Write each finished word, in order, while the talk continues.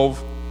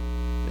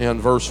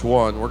and verse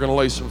 1. We're going to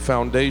lay some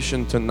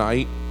foundation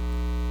tonight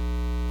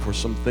for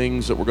some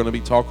things that we're going to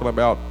be talking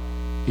about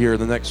here in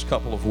the next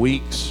couple of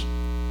weeks.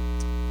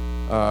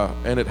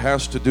 And it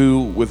has to do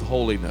with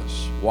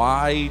holiness.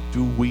 Why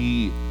do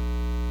we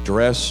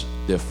dress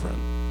different?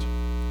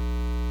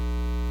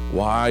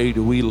 Why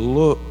do we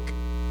look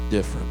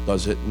different?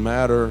 Does it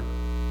matter?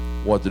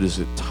 What is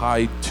it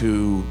tied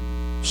to?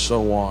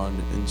 So on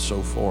and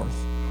so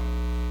forth.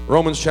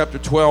 Romans chapter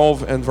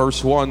 12 and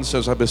verse 1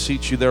 says, I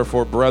beseech you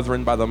therefore,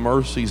 brethren, by the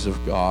mercies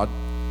of God,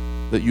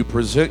 that you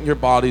present your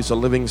bodies a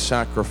living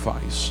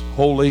sacrifice,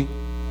 holy,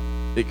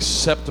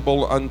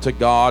 acceptable unto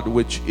God,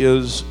 which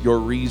is your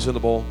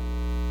reasonable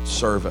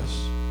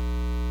service.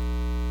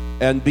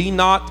 And be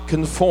not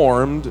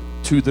conformed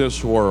to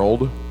this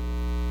world,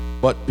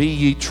 but be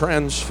ye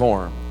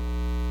transformed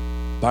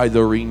by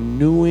the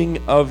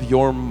renewing of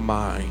your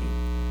mind,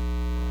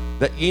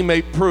 that ye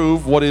may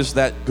prove what is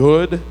that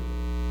good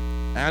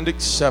and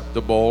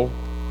acceptable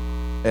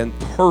and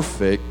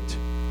perfect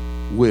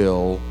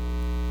will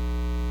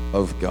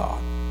of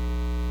God.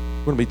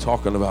 We're going to be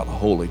talking about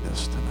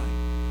holiness tonight.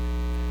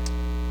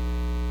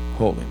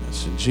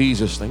 Holiness in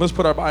Jesus' name. Let's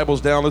put our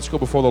Bibles down. Let's go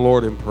before the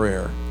Lord in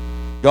prayer.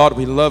 God,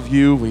 we love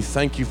you. We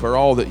thank you for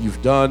all that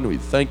you've done. We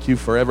thank you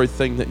for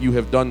everything that you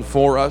have done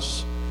for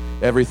us,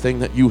 everything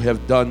that you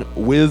have done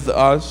with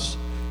us,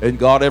 and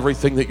God,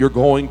 everything that you're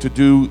going to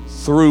do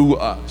through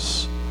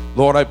us.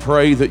 Lord, I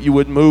pray that you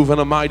would move in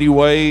a mighty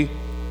way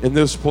in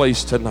this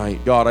place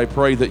tonight. God, I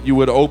pray that you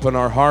would open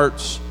our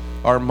hearts,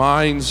 our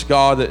minds,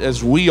 God, that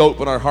as we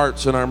open our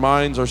hearts and our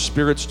minds, our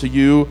spirits to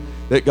you,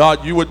 that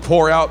God, you would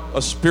pour out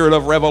a spirit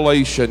of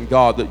revelation,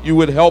 God, that you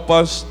would help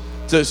us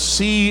to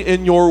see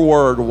in your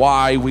word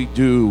why we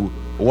do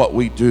what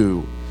we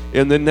do.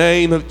 In the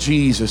name of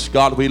Jesus,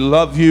 God, we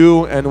love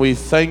you and we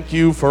thank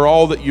you for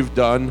all that you've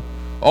done,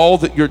 all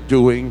that you're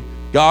doing.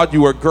 God,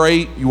 you are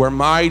great, you are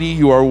mighty,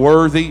 you are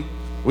worthy.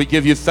 We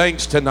give you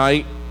thanks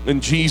tonight.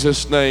 In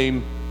Jesus'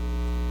 name,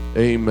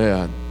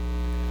 amen.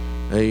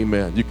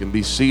 Amen. You can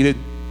be seated.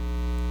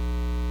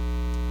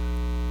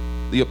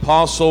 The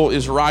apostle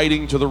is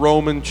writing to the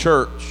Roman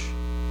church.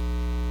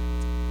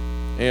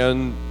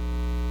 And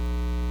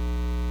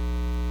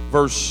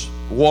verse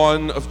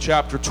 1 of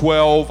chapter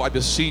 12, I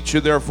beseech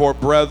you therefore,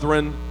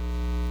 brethren,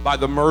 by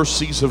the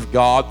mercies of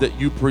God, that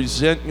you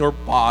present your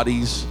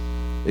bodies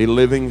a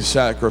living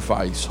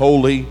sacrifice,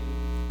 holy,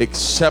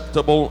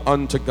 acceptable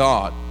unto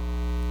God,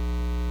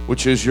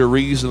 which is your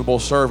reasonable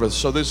service.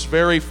 So this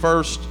very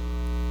first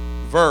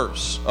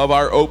verse of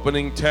our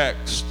opening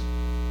text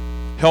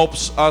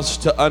helps us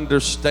to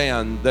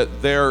understand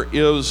that there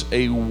is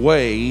a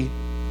way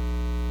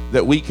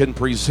that we can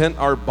present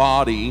our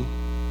body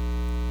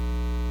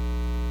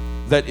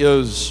that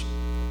is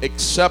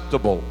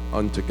acceptable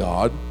unto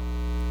God,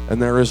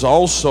 and there is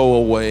also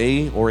a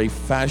way or a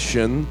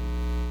fashion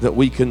that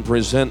we can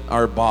present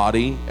our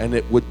body and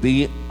it would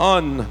be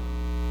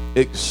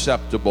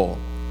unacceptable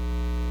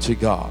to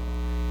God.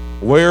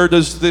 Where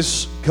does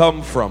this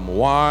come from?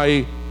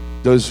 Why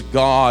does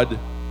God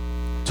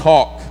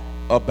talk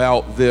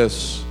about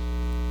this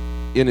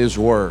in his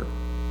word?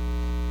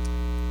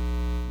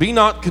 Be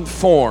not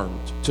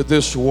conformed to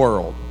this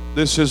world.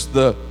 This is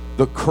the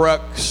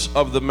crux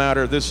of the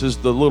matter. This is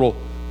the little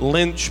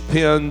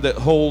linchpin that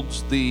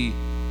holds the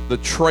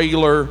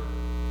trailer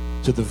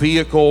to the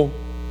vehicle,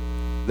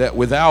 that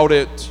without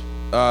it,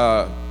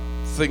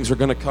 things are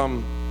going to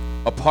come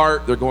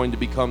apart. They're going to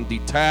become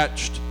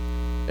detached.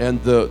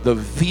 And the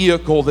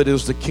vehicle that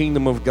is the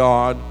kingdom of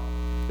God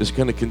is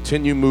going to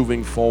continue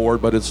moving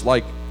forward. But it's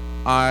like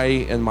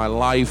I and my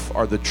life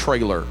are the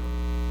trailer.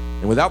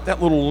 And without that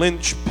little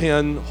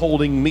linchpin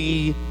holding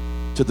me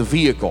to the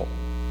vehicle,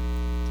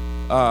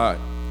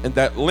 and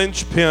that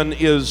linchpin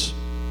is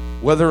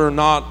whether or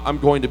not I'm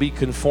going to be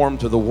conformed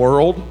to the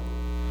world,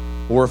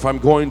 or if I'm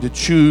going to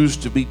choose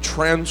to be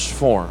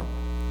transformed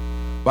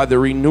by the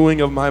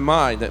renewing of my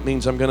mind. That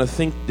means I'm going to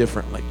think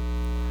differently.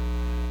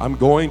 I'm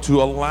going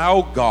to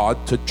allow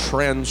God to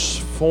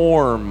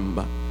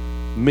transform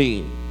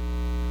me.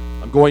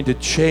 I'm going to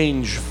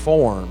change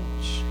forms.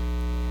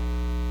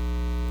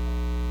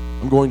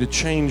 I'm going to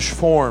change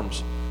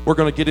forms. We're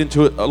going to get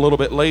into it a little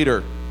bit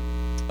later.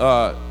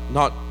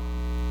 Not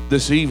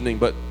this evening,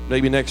 but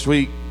maybe next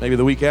week, maybe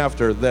the week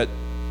after, that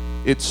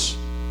it's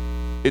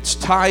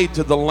tied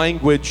to the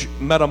language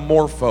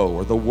metamorpho,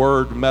 or the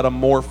word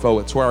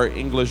metamorpho. It's where our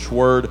English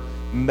word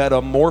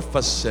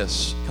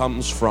metamorphosis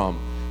comes from.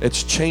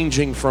 It's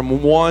changing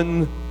from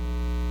one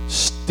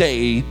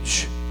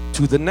stage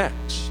to the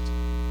next.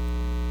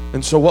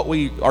 And so what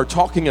we are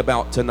talking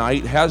about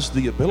tonight has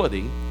the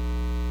ability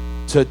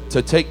to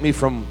take me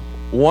from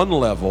one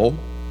level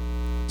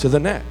to the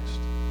next.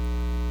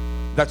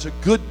 That's a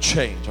good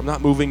change. I'm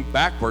not moving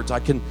backwards. I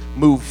can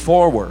move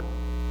forward.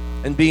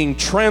 And being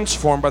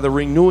transformed by the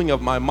renewing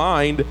of my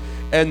mind,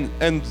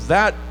 and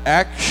that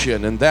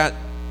action and that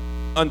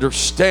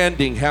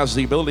understanding has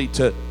the ability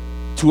to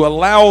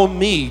allow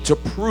me to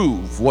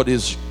prove what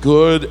is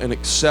good and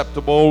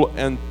acceptable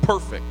and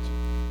perfect,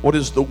 what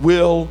is the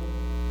will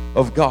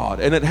of God.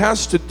 And it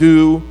has to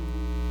do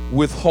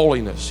with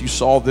holiness. You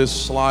saw this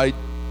slide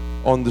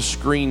on the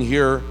screen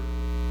here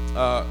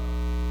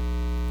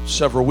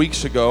several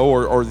weeks ago,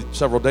 or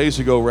several days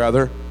ago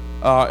rather,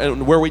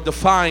 and where we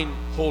define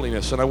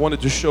holiness. And I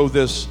wanted to show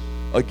this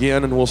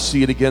again, and we'll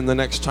see it again the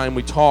next time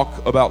we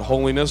talk about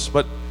holiness.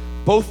 But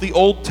both the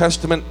Old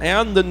Testament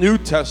and the New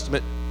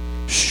Testament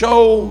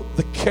show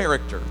the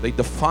character. They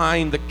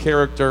define the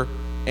character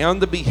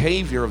and the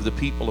behavior of the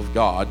people of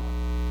God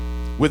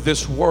with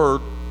this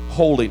word,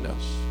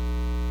 holiness.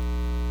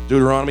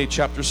 Deuteronomy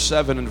chapter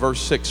 7 and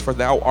verse 6, for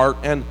thou art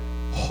an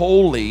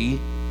holy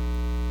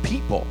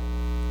people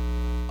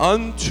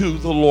unto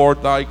the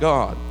Lord thy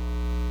God.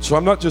 So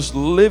I'm not just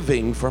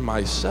living for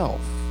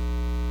myself.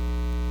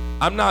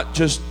 I'm not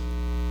just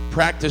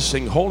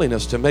practicing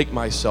holiness to make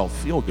myself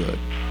feel good.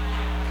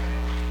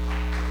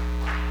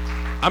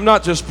 I'm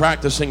not just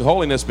practicing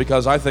holiness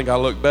because I think I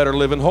look better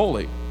living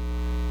holy.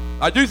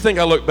 I do think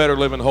I look better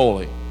living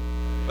holy,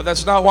 but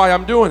that's not why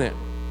I'm doing it.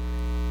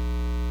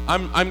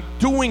 I'm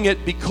doing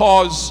it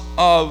because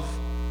of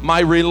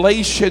my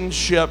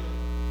relationship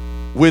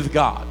with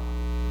God.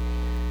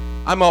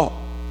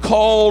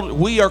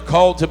 We are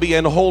called to be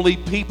an holy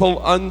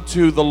people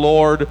unto the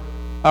Lord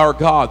our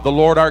God. The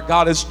Lord our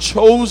God has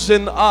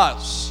chosen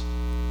us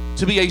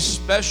to be a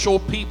special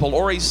people,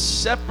 or a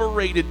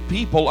separated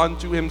people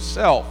unto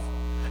himself.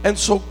 And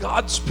so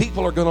God's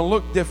people are going to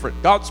look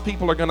different. God's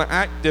people are going to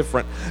act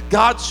different.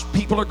 God's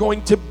people are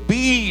going to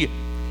be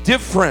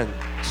different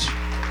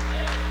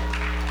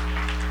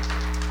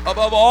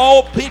above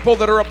all people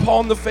that are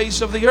upon the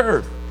face of the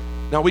earth.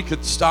 Now we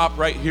could stop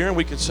right here and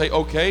we could say,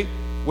 okay,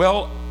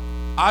 well,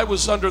 I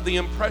was under the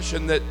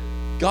impression that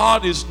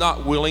God is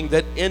not willing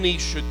that any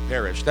should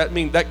perish. That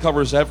means that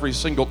covers every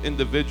single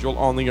individual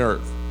on the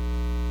earth.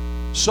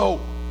 So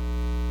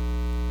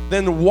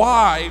then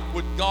why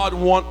would God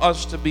want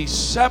us to be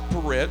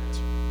separate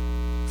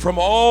from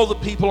all the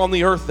people on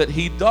the earth that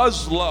he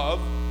does love,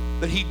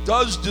 that he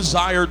does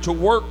desire to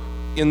work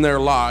in their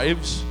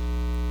lives,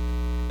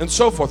 and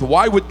so forth?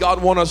 Why would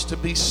God want us to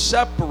be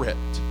separate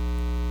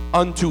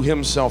unto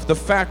himself? The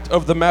fact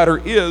of the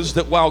matter is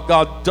that while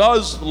God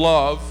does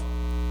love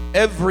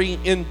every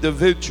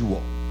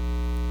individual,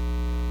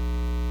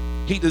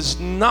 he does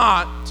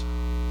not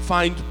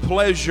find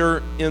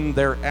pleasure in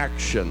their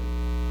action.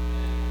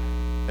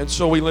 And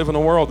so we live in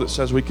a world that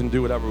says we can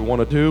do whatever we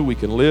want to do, we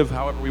can live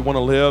however we want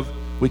to live,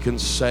 we can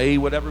say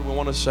whatever we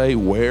want to say,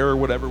 wear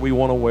whatever we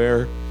want to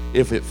wear.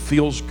 If it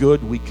feels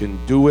good, we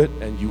can do it,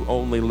 and you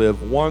only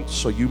live once,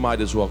 so you might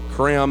as well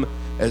cram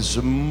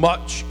as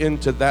much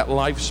into that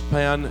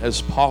lifespan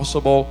as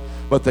possible.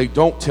 But they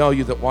don't tell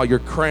you that while you're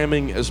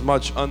cramming as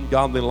much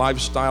ungodly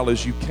lifestyle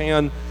as you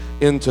can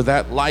into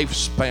that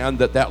lifespan,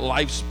 that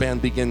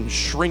lifespan begins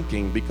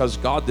shrinking, because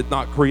God did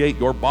not create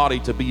your body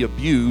to be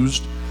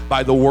abused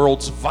by the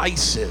world's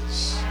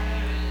vices.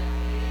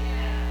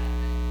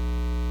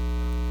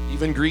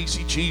 Even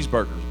greasy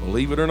cheeseburgers,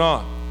 believe it or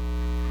not.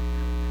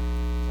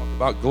 Talk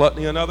about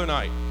gluttony another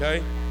night,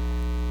 okay?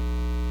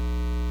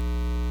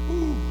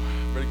 Ooh,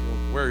 ready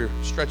to wear your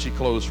stretchy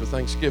clothes for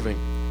Thanksgiving.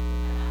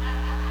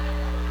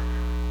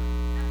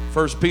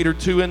 1 Peter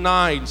 2 and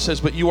 9 says,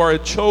 but you are a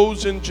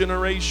chosen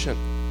generation,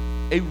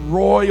 a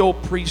royal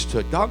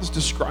priesthood. God's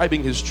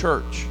describing his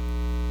church.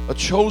 A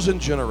chosen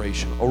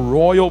generation, a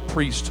royal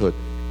priesthood,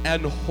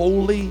 and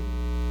holy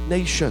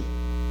nation.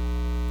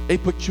 A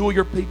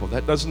peculiar people.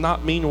 That does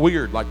not mean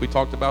weird, like we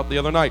talked about the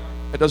other night.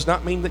 It does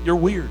not mean that you're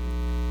weird.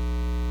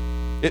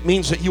 It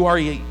means that you are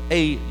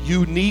a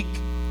unique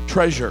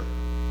treasure,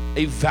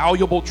 a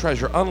valuable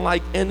treasure,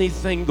 unlike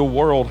anything the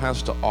world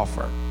has to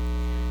offer.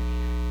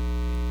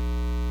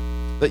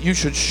 That you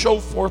should show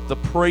forth the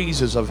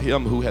praises of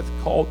him who hath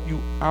called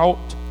you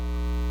out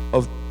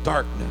of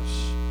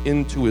darkness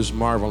into his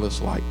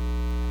marvelous light.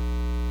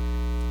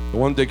 The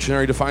one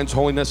dictionary defines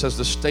holiness as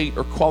the state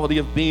or quality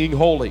of being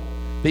holy,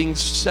 being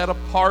set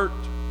apart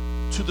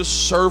to the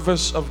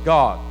service of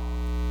God.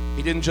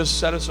 He didn't just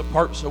set us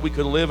apart so we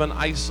could live in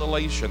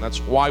isolation.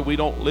 That's why we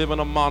don't live in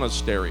a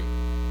monastery.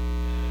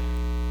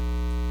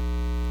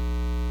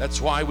 That's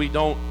why we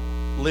don't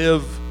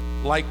live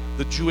like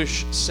the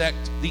Jewish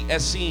sect, the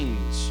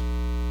Essenes,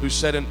 who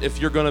said if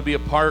you're going to be a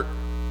part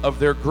of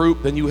their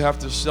group, then you have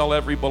to sell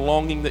every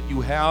belonging that you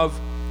have,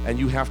 and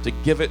you have to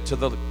give it to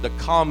the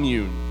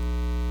commune.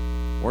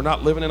 We're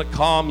not living in a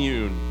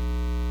commune.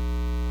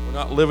 We're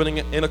not living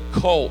in a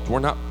cult. We're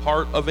not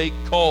part of a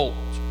cult.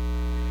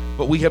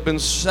 But we have been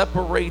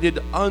separated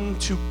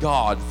unto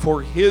God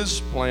for his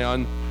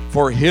plan,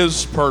 for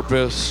his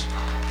purpose,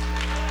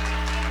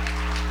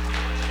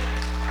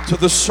 to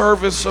the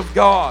service of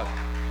God.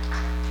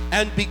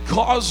 And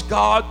because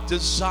God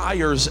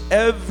desires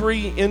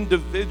every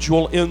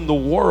individual in the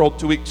world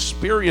to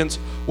experience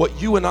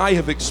what you and I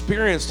have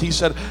experienced, he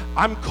said,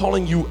 I'm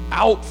calling you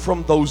out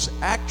from those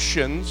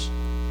actions.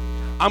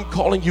 I'm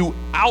calling you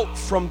out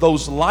from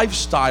those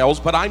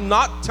lifestyles, but I'm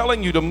not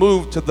telling you to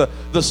move to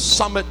the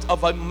summit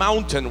of a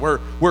mountain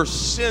where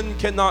sin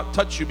cannot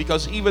touch you,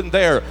 because even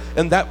there,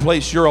 in that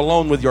place, you're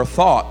alone with your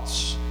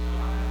thoughts.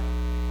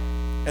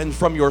 And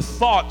from your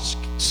thoughts,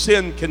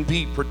 sin can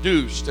be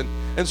produced.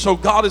 And so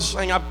God is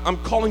saying, I'm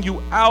calling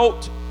you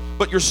out,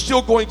 but you're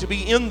still going to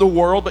be in the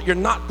world, but you're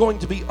not going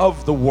to be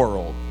of the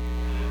world.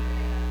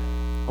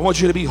 I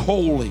want you to be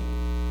holy.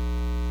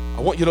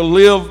 I want you to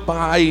live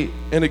by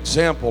an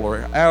example, or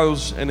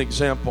as an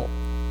example.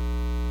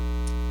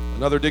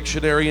 Another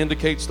dictionary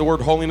indicates the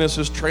word holiness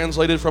is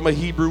translated from a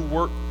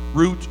Hebrew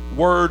root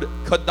word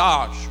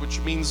kadash, which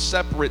means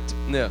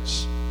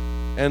separateness,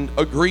 and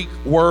a Greek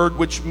word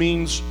which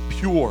means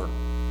pure.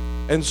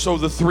 And so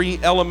the three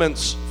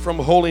elements from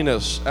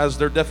holiness, as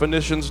their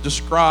definitions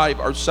describe,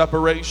 are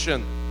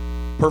separation,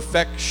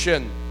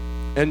 perfection,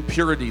 and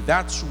purity.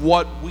 That's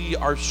what we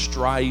are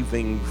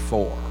striving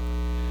for.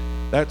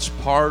 That's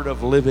part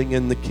of living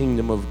in the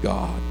kingdom of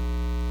God.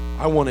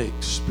 I want to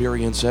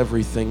experience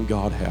everything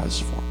God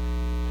has for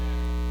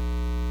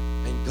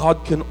me. And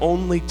God can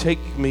only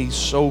take me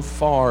so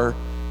far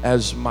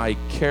as my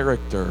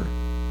character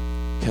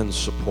can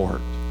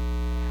support.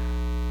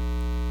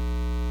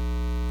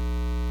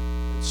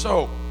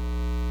 So,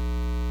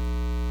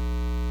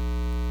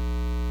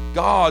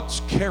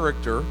 God's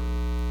character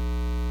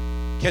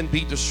can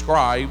be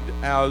described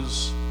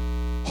as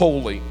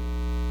holy,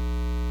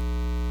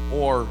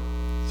 or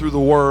through the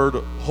word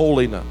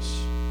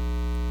holiness.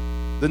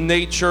 The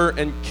nature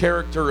and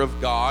character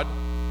of God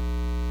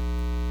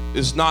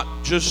is not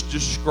just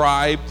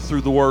described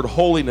through the word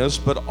holiness,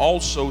 but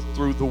also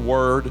through the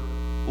word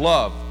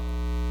love.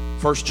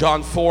 1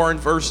 John 4 and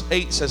verse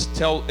 8 says,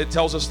 it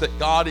tells us that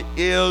God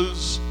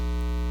is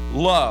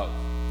love.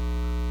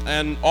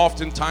 And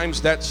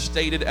oftentimes that's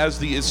stated as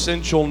the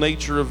essential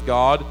nature of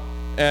God.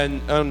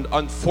 And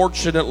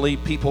unfortunately,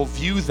 people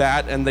view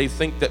that and they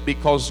think that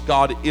because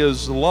God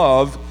is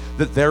love,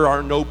 that there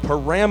are no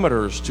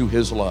parameters to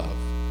his love.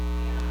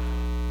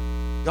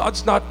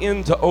 God's not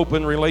into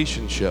open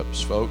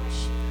relationships,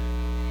 folks.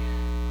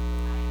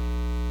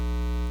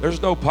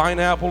 There's no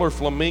pineapple or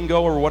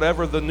flamingo or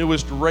whatever the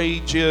newest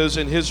rage is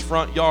in his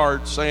front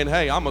yard saying,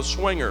 hey, I'm a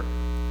swinger.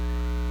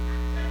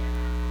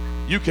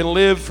 You can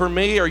live for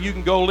me or you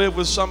can go live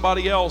with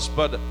somebody else,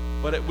 but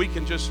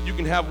you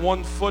can have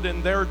 1 foot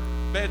in their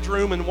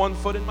bedroom and 1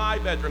 foot in my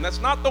bedroom.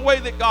 That's not the way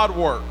that God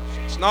works.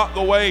 It's not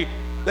the way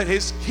that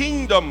his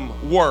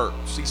kingdom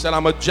works. He said,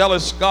 I'm a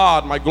jealous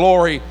God. My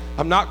glory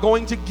I'm not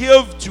going to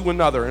give to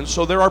another. And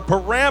so there are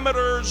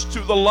parameters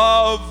to the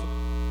love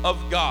of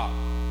God.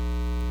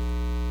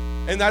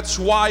 And that's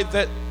why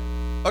that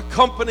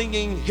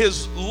accompanying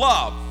his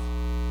love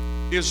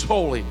is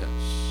holiness.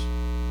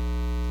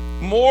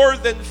 More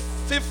than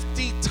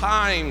 50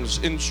 times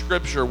in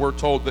Scripture we're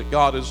told that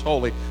God is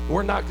holy.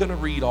 We're not going to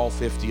read all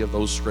 50 of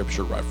those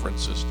Scripture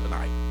references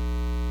tonight.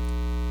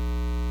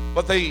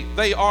 But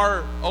they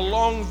are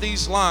along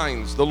these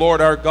lines. The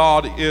Lord our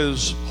God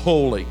is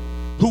holy.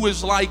 Who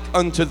is like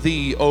unto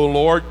thee, O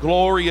Lord,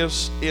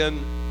 glorious in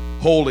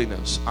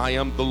holiness? I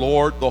am the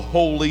Lord, the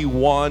Holy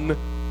One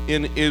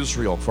in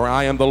Israel. For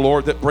I am the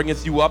Lord that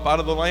bringeth you up out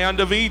of the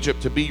land of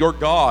Egypt to be your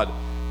God.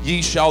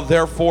 Ye shall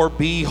therefore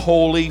be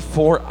holy,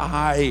 for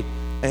I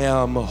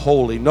am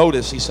holy.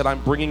 Notice, he said,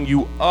 I'm bringing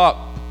you up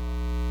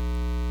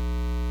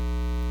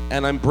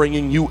and I'm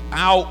bringing you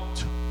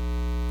out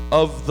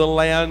of the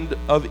land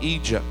of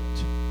Egypt.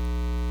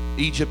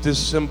 Egypt is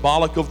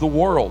symbolic of the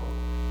world.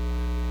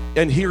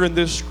 And here in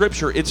this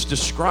scripture, it's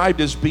described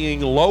as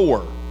being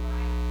lower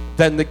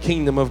than the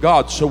kingdom of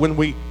God. So when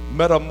we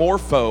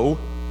metamorpho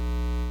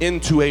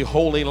into a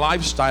holy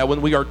lifestyle,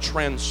 when we are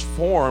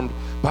transformed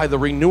by the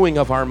renewing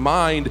of our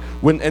mind,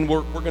 and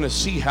we're going to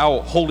see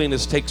how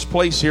holiness takes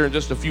place here in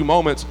just a few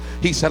moments.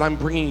 He said, I'm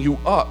bringing you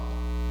up.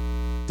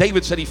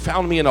 David said he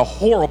found me in a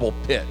horrible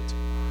pit.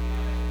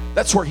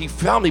 That's where he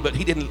found me, but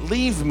he didn't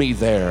leave me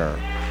there.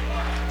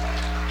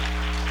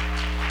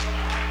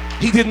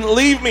 He didn't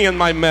leave me in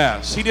my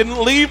mess. He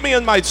didn't leave me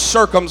in my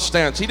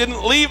circumstance. He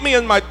didn't leave me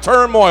in my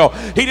turmoil.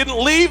 He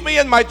didn't leave me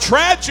in my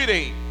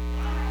tragedy.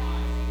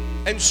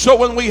 And so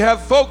when we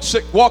have folks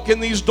that walk in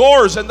these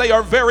doors and they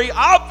are very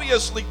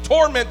obviously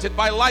tormented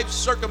by life's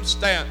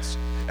circumstance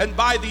and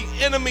by the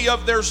enemy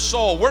of their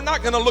soul, we're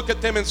not going to look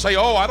at them and say,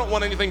 oh, I don't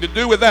want anything to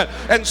do with that.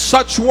 And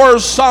such were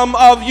some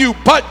of you,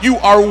 but you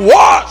are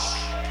washed.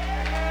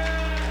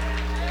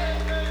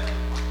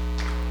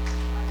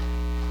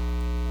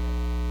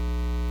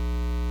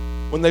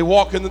 When they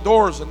walk in the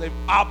doors and they've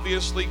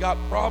obviously got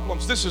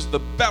problems, this is the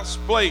best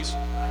place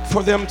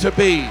for them to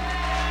be.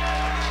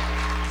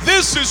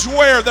 This is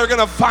where they're going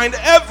to find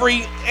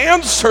every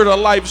answer to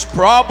life's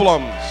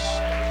problems.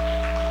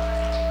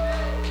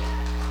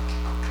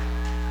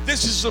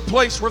 This is a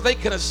place where they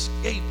can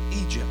escape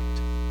Egypt.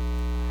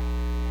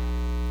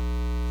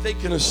 They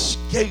can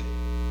escape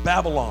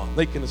Babylon.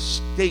 They can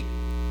escape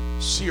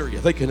Syria.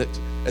 They can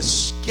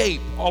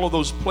escape all of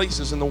those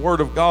places in the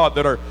Word of God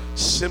that are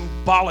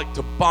symbolic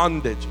to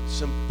bondage,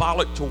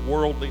 symbolic to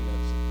worldliness,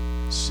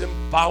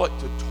 symbolic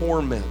to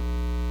torment.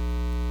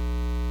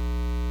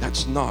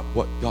 That's not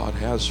what God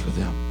has for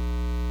them.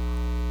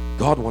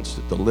 God wants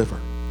to deliver.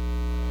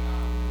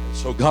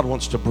 So God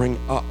wants to bring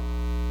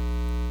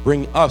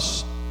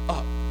us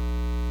up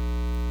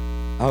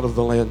out of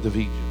the land of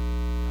Egypt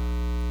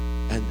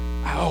and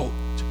out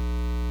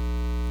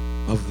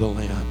of the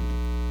land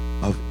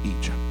of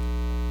Egypt.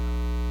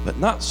 But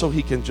not so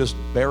he can just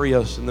bury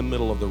us in the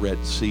middle of the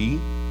Red Sea,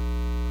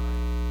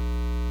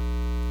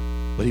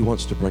 but he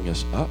wants to bring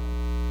us up.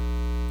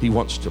 He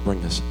wants to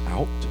bring us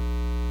out,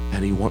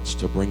 and he wants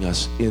to bring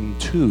us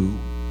into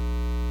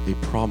a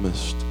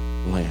promised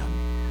land.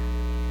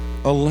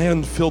 A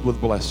land filled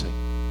with blessing,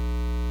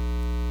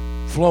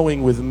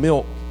 flowing with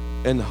milk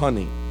and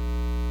honey,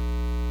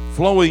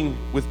 flowing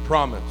with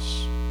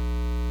promise.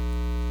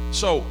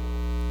 So,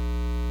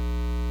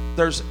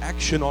 there's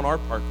action on our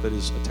part that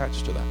is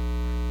attached to that.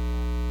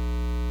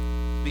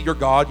 Be your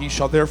God, ye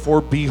shall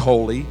therefore be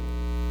holy,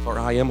 for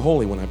I am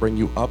holy. When I bring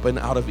you up and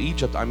out of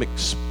Egypt, I'm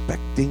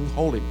expecting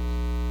holiness.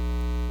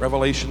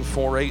 Revelation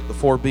 4:8, the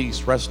four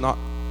beasts rest not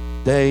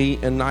day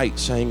and night,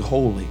 saying,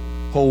 Holy,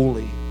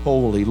 holy,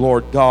 holy,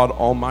 Lord God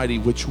Almighty,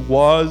 which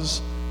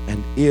was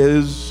and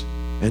is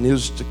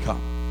to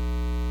come.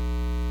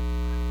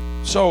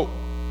 So,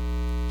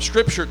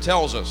 Scripture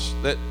tells us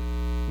that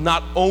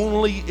not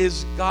only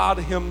is God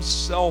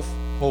himself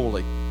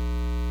holy,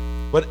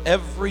 but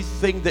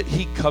everything that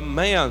he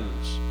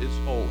commands is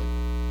holy.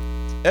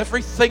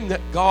 Everything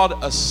that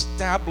God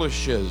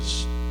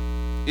establishes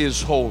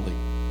is holy.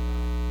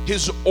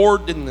 His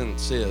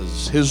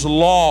ordinances, his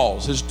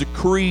laws, his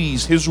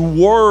decrees, his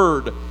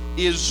word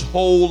is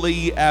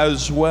holy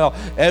as well.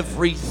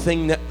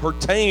 Everything that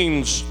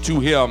pertains to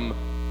him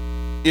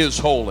is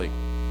holy.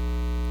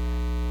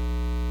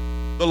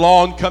 The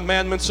law and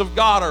commandments of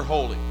God are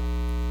holy.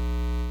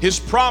 His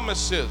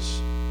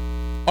promises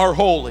are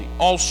holy.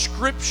 All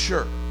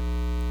Scripture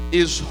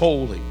is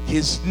holy.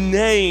 His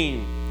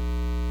name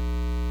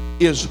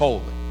is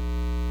holy.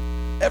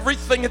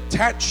 Everything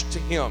attached to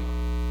him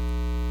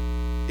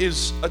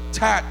is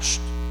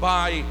attached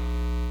by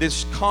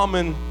this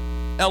common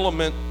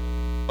element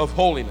of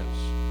holiness.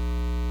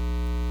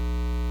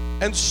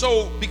 And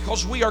so,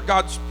 because we are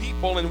God's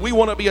people and we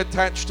want to be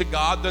attached to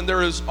God, then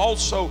there is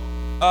also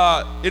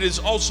it is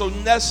also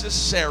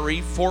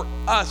necessary for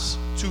us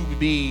to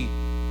be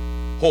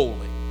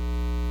holy.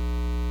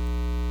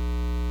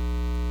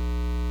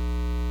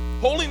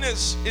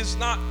 Holiness is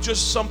not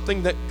just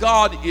something that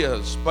God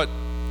is, but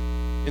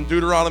in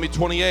Deuteronomy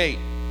 28,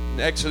 in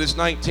Exodus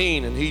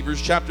 19, in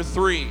Hebrews chapter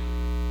 3,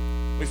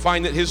 we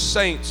find that his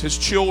saints, his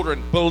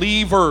children,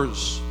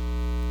 believers,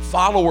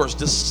 followers,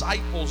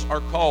 disciples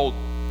are called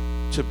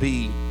to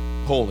be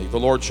holy. The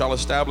Lord shall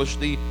establish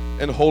thee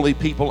an holy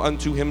people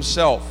unto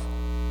himself,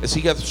 as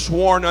he hath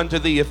sworn unto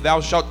thee, if thou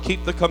shalt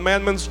keep the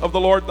commandments of the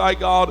Lord thy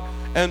God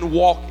and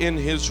walk in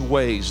his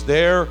ways.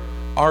 There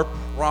are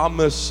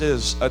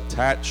promises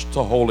attached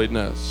to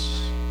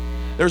holiness.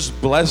 There's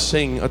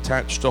blessing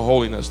attached to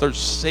holiness. There's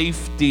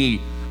safety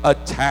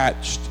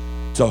attached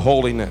to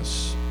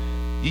holiness.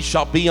 Ye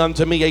shall be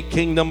unto me a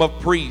kingdom of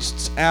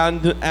priests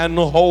and an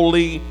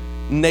holy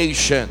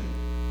nation.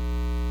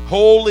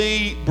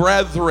 Holy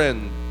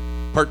brethren,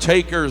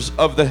 partakers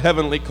of the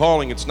heavenly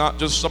calling. It's not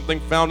just something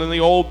found in the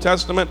Old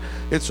Testament,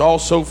 it's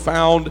also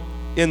found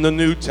in the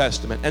New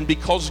Testament. And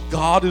because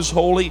God is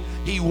holy,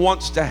 he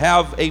wants to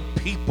have a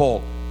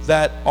people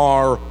that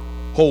are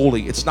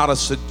holy. It's not a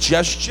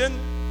suggestion,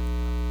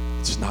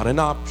 it's not an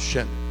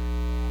option.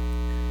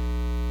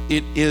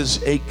 It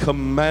is a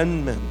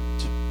commandment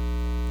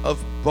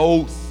of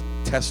both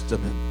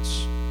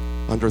testaments.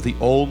 Under the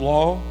old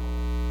law,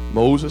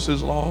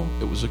 Moses' law,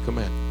 it was a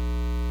commandment.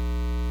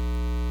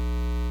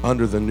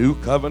 Under the new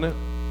covenant,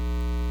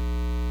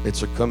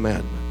 it's a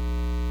commandment.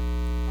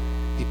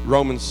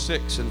 Romans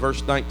 6 and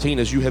verse 19,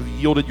 as you have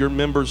yielded your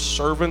members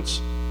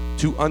servants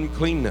to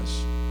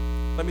uncleanness.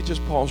 Let me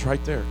just pause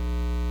right there.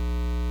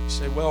 You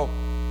say, well,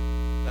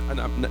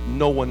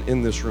 no one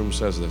in this room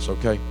says this,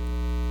 okay?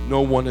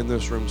 No one in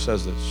this room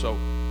says this. So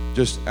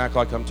just act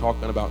like I'm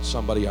talking about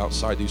somebody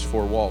outside these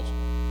four walls.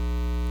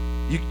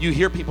 You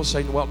hear people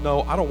saying, well,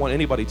 no, I don't want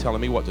anybody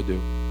telling me what to do.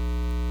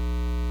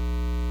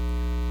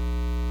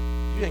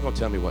 You ain't going to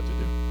tell me what to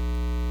do.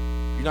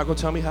 You're not going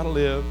to tell me how to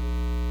live.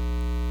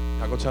 You're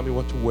not going to tell me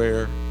what to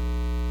wear.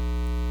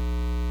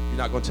 You're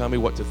not going to tell me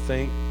what to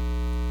think,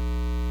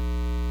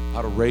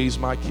 how to raise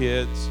my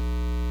kids.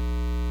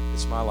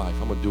 It's my life.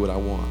 I'm going to do what I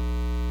want.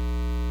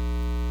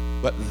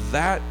 But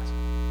that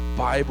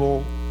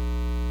Bible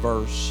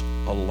verse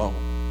alone,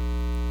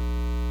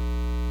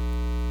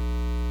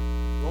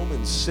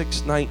 Romans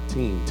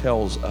 6:19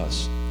 tells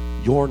us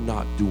you're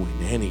not doing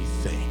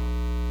anything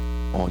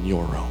on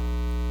your own.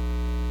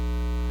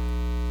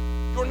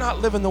 You're not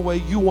living the way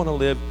you want to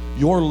live.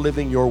 You're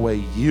living your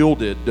way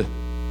yielded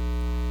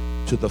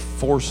to the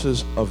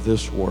forces of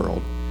this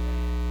world.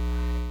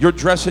 You're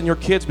dressing your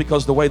kids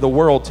because the way the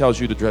world tells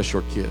you to dress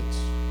your kids.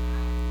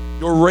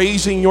 You're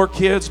raising your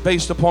kids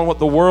based upon what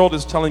the world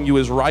is telling you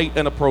is right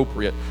and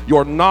appropriate.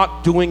 You're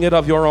not doing it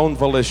of your own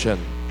volition.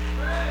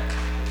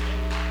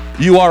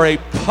 You are a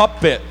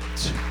puppet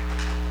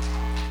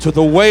to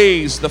the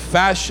ways, the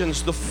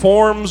fashions, the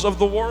forms of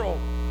the world.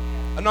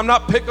 And I'm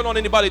not picking on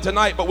anybody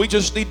tonight, but we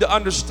just need to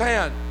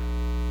understand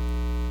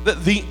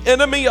that the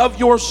enemy of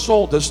your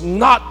soul does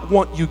not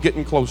want you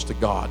getting close to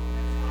God.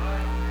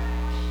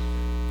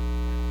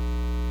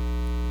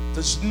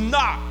 Does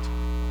not.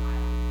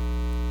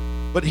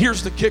 But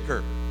here's the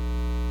kicker.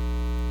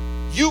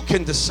 You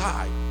can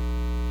decide.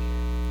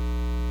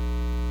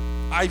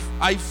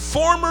 I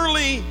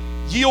formerly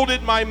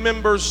yielded my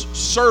members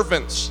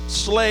servants,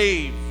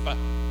 slave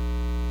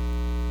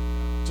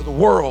to the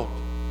world,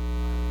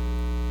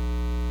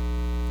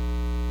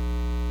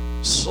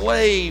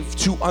 slave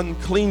to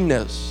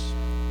uncleanness,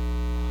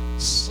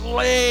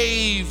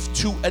 slave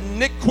to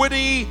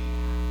iniquity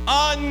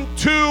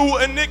unto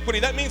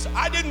iniquity. That means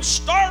I didn't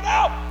start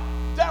out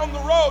down the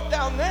road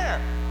down there.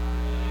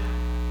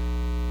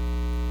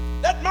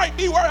 That might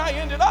be where I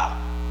ended up.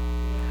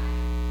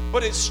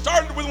 But it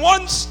started with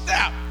one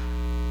step,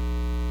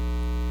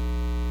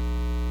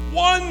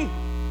 one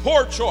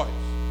poor choice,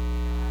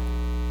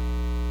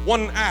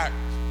 one act,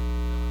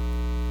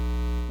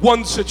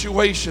 one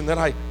situation that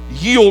I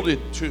yielded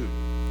to.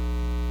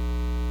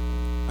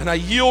 And I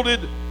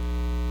yielded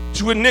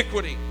to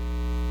iniquity.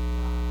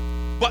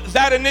 But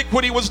that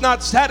iniquity was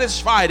not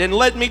satisfied and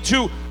led me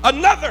to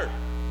another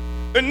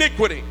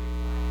iniquity.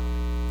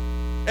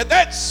 And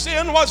that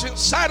sin wasn't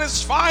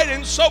satisfied,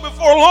 and so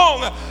before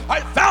long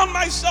I found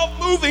myself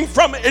moving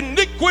from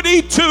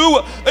iniquity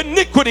to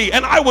iniquity,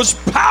 and I was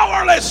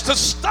powerless to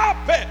stop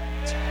it.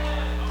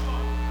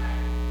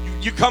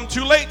 You come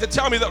too late to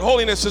tell me that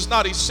holiness is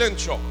not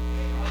essential.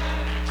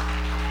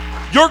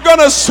 You're going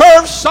to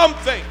serve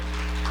something.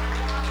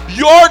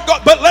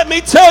 But let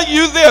me tell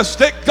you this,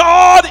 that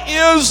God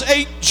is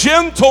a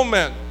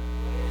gentleman.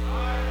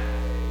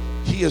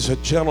 He is a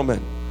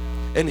gentleman.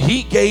 And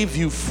He gave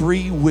you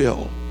free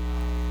will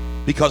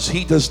because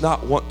He does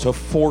not want to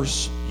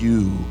force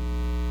you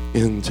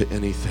into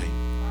anything.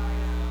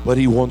 But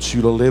He wants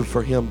you to live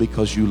for Him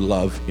because you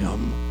love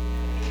Him.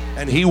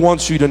 And He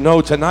wants you to know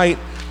tonight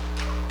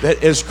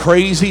that as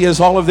crazy as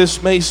all of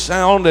this may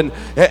sound, and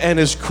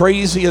as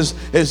crazy as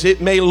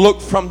it may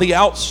look from the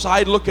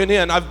outside looking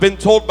in, I've been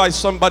told by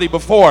somebody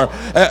before,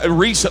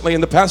 recently in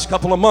the past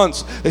couple of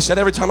months, they said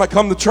every time I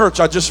come to church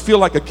I just feel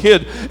like a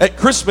kid at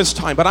Christmas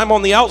time, but I'm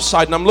on the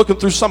outside and I'm looking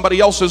through somebody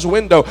else's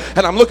window and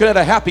I'm looking at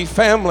a happy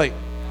family.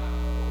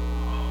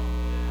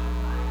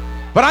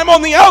 But I'm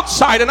on the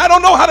outside and I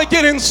don't know how to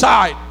get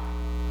inside.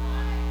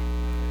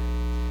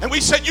 And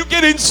we said you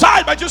get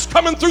inside by just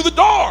coming through the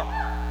door.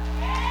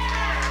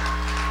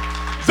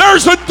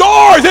 There's a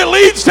door that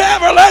leads to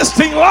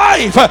everlasting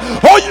life.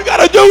 All you got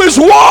to do is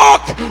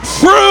walk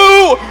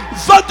through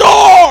the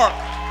door.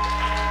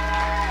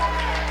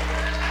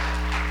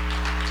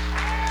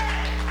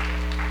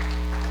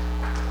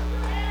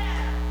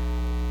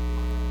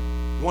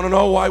 You want to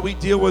know why we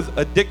deal with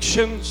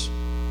addictions?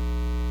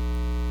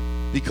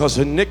 Because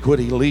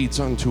iniquity leads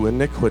unto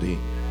iniquity.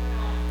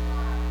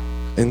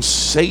 And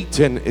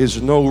Satan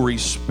is no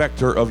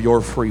respecter of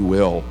your free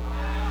will.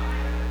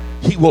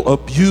 He will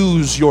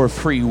abuse your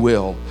free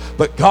will.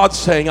 But God's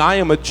saying, I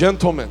am a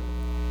gentleman.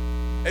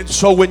 And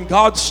so when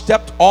God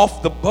stepped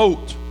off the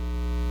boat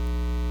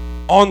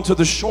onto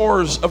the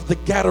shores of the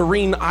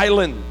Gadarene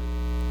island,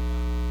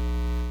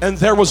 and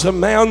there was a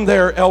man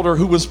there, elder,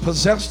 who was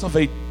possessed of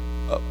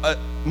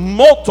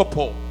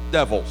multiple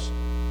devils.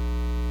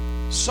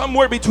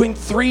 Somewhere between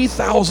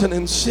 3,000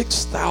 and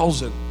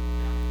 6,000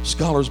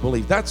 scholars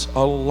believe. That's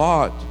a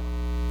lot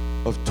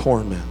of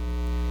torment.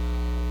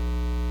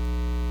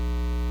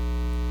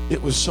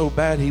 It was so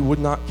bad he would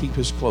not keep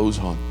his clothes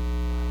on.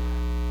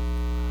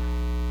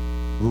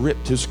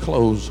 Ripped his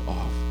clothes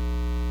off.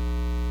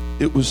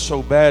 It was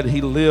so bad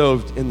he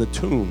lived in the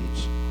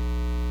tombs.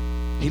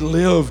 He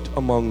lived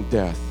among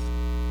death.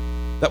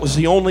 That was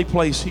the only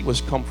place he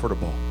was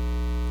comfortable,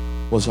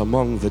 was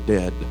among the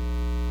dead,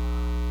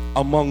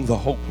 among the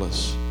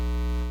hopeless,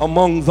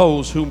 among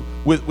those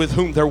with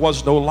whom there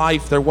was no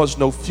life, there was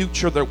no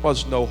future, there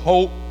was no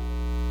hope,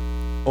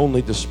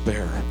 only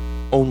despair,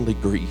 only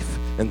grief.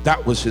 And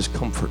that was his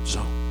comfort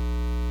zone.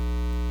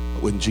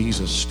 But when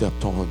Jesus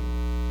stepped on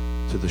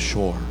to the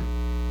shore,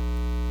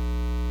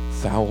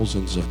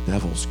 thousands of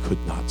devils could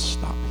not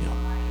stop him.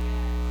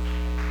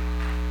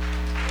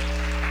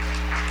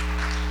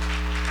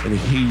 And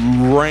he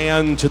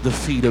ran to the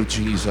feet of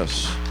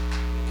Jesus.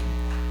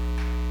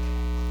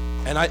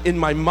 And in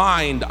my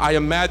mind, I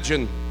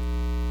imagine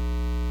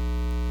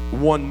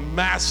one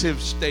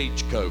massive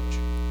stagecoach.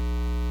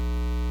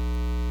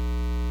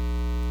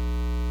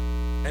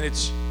 And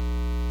it's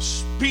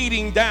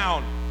speeding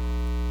down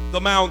the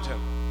mountain,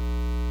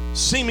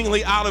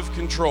 seemingly out of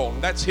control.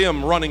 And that's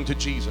him running to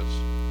Jesus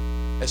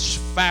as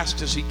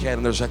fast as he can.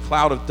 And there's a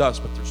cloud of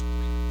dust, but there's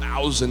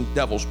 3,000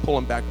 devils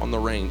pulling back on the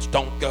reins.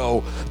 Don't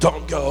go,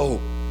 don't go,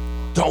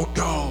 don't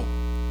go,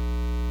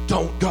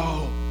 don't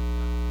go.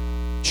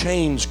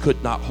 Chains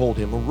could not hold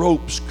him.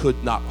 Ropes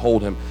could not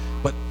hold him.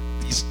 But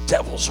these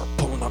devils are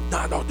pulling him.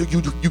 No,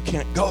 you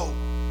can't go.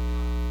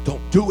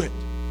 Don't do it.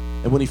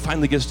 And when he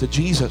finally gets to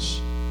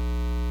Jesus,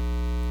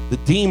 the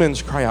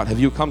demons cry out, have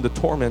you come to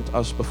torment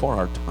us before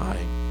our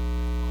time?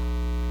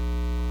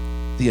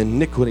 the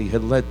iniquity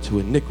had led to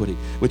iniquity,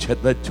 which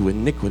had led to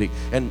iniquity.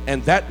 And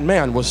that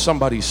man was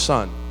somebody's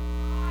son.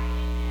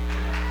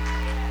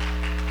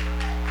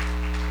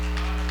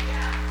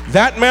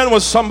 That man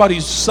was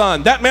somebody's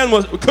son. That man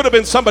could have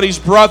been somebody's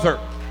brother.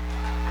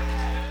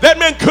 That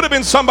man could have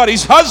been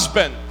somebody's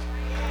husband.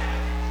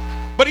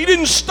 But he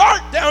didn't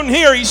start down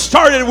here. He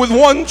started with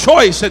one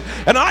choice. And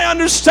I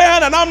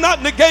understand, and I'm not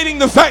negating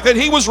the fact that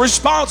he was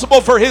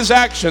responsible for his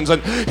actions.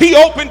 And he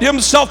opened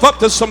himself up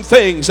to some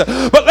things.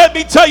 But let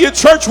me tell you,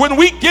 church, when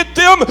we get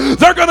them,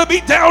 they're going to be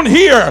down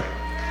here.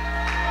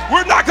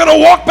 We're not going to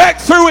walk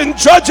back through and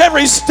judge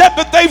every step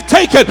that they've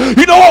taken.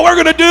 You know what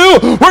we're going to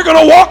do? We're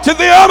going to walk to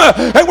them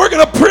and we're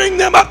going to bring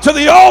them up to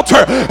the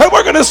altar. And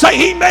we're going to say,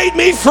 He made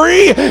me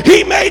free.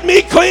 He made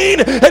me clean.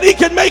 And He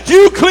can make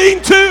you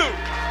clean too.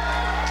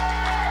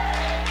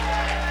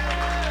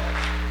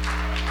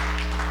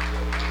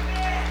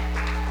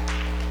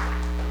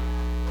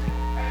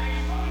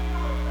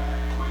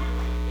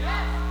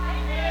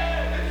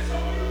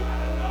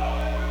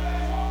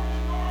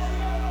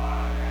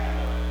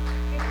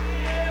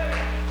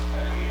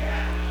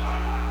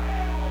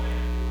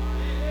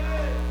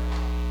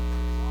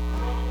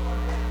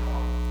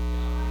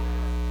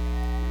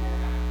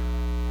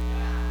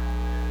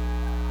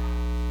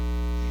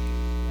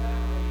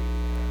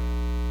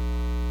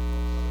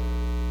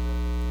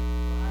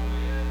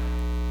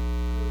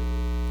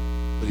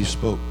 But He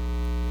spoke.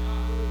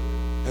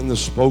 And the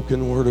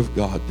spoken word of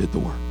God did the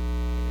work.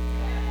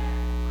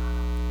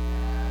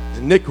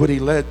 Iniquity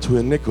led to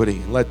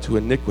iniquity, led to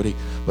iniquity.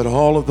 But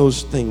all of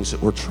those things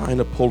that were trying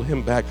to pull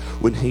him back,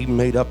 when he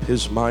made up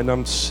his mind,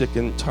 I'm sick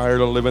and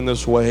tired of living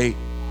this way,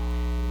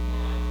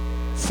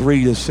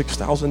 3,000 to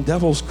 6,000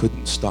 devils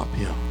couldn't stop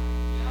him.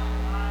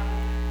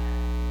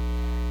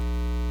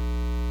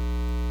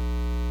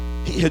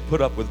 He had put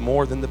up with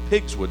more than the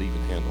pigs would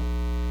even handle.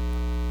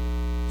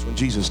 So when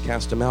Jesus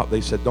cast him out,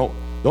 they said,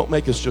 don't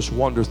make us just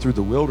wander through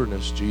the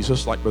wilderness,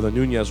 Jesus, like Brother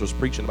Nunez was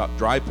preaching about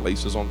dry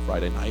places on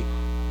Friday night.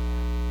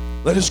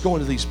 Let us go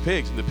into these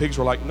pigs. And the pigs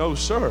were like, no,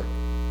 sir.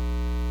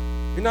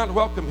 You're not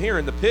welcome here.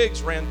 And the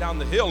pigs ran down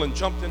the hill and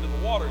jumped into the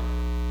water,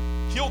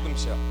 killed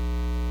themselves.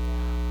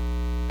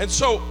 And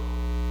so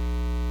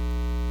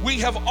we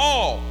have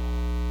all,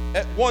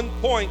 at one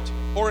point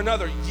or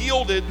another,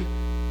 yielded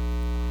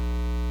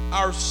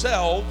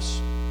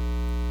ourselves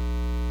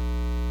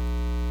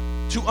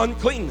to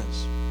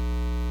uncleanness,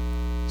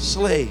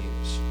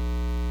 slaves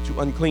to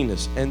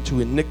uncleanness, and to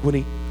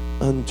iniquity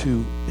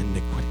unto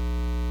iniquity.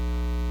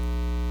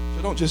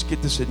 So don't just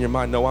get this in your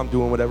mind, no, I'm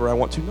doing whatever I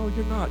want to. No,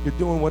 you're not. You're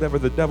doing whatever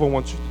the devil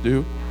wants you to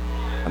do.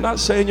 I'm not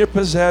saying you're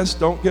possessed.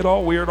 Don't get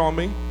all weird on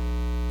me.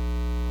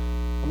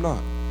 I'm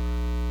not.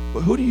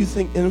 But who do you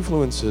think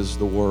influences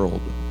the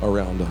world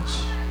around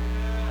us?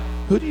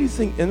 Who do you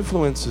think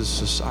influences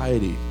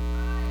society?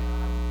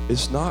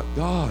 It's not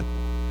God,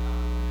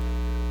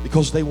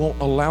 because they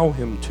won't allow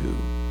him to.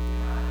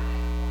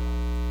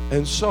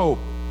 And so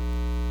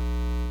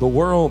the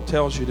world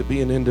tells you to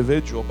be an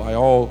individual by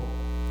all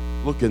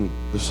looking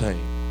the same,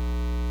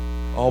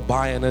 all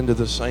buying into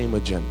the same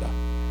agenda,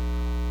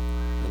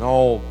 and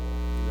all,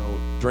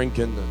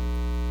 drinking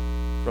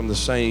from the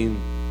same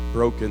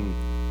broken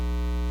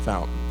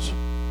fountains.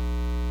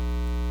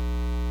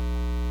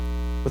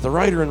 But the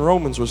writer in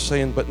Romans was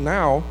saying, but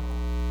now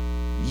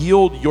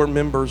yield your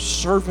members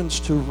servants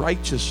to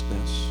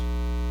righteousness,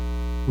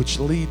 which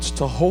leads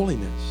to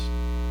holiness.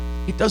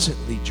 It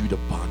doesn't lead you to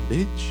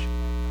bondage.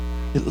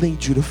 It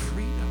leads you to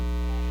freedom.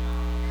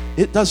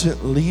 It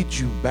doesn't lead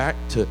you back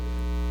to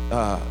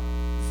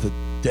the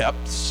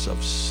depths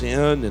of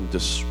sin and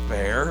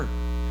despair,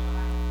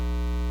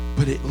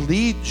 but it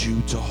leads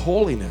you to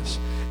holiness.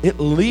 It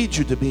leads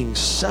you to being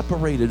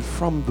separated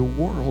from the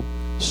world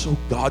so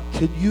God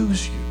could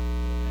use you.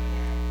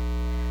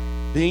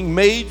 Being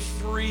made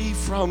free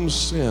from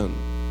sin,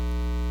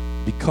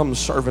 become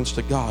servants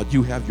to God.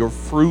 You have your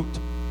fruit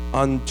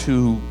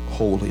unto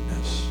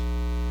holiness.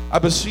 I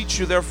beseech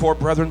you, therefore,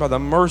 brethren, by the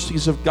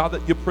mercies of God,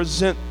 that you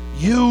present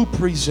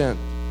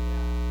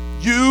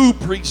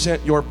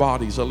your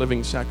bodies a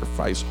living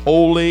sacrifice,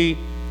 holy,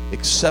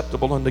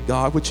 acceptable unto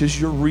God, which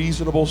is your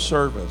reasonable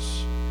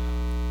service.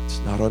 It's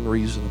not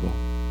unreasonable.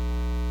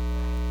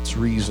 It's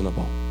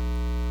reasonable.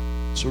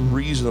 It's a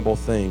reasonable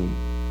thing,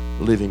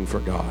 living for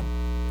God.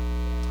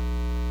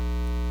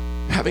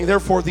 Having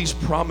therefore these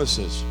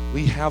promises,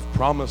 we have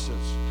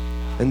promises.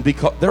 And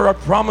because there are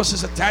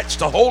promises attached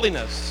to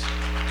holiness,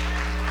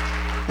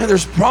 and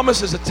there's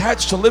promises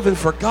attached to living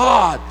for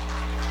God.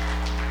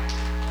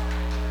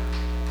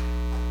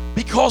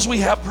 Because we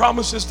have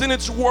promises, then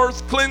it's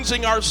worth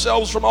cleansing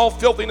ourselves from all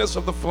filthiness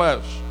of the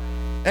flesh,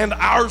 and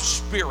our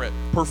spirit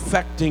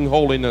perfecting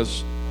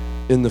holiness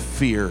in the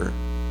fear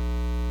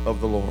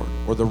of the Lord,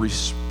 or the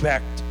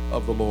respect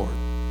of the Lord.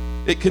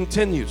 It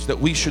continues that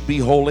we should be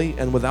holy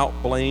and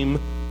without blame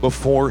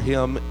before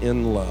him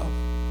in love.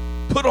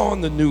 Put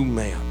on the new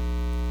man,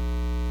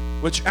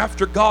 which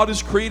after God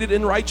is created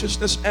in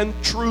righteousness and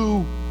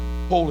true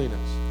holiness.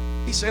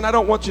 He's saying, I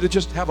don't want you to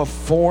just have a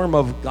form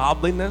of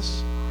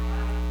godliness.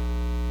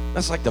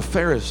 That's like the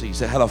Pharisees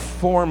that had a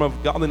form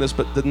of godliness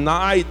but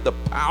denied the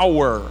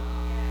power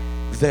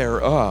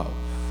thereof.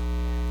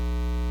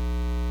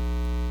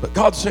 But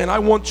God's saying, I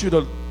want you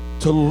to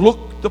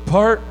look the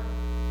part,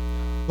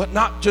 but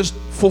not just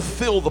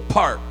fulfill the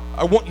part.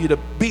 I want you to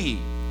be.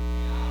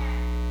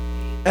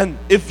 And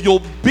if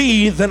you'll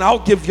be, then I'll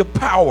give you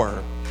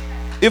power.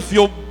 If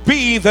you'll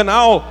be, then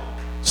I'll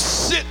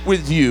sit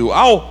with you.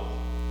 I'll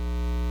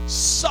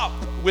sup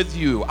with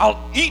you.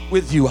 I'll eat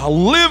with you. I'll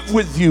live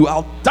with you.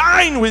 I'll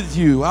dine with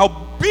you.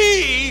 I'll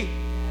be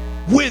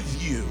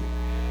with you.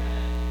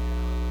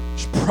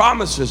 There's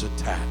promises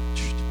attached.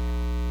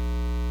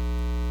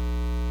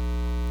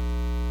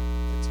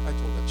 I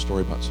told that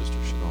story about Sister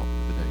Chenault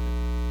the other day.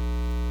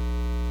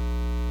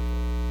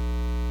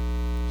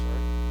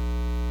 Sorry.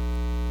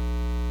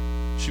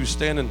 She was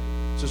standing,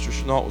 Sister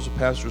Chenault was a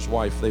pastor's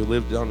wife. They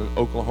lived down in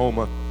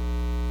Oklahoma.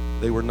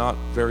 They were not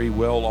very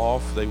well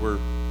off. They were,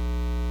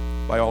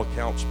 by all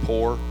accounts,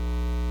 poor.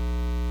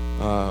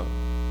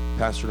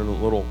 Pastored in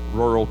a little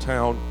rural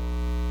town.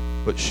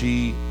 But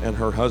she and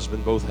her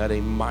husband both had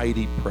a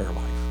mighty prayer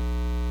life.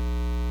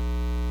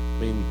 I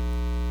mean,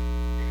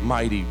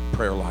 mighty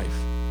prayer life.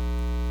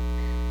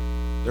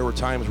 There were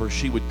times where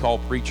she would call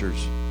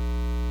preachers,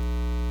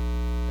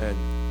 and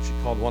she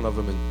called one of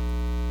them and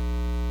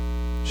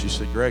she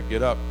said, Greg,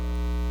 get up,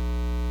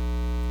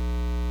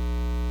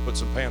 put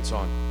some pants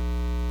on.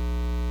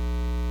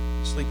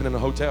 Sleeping in a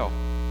hotel.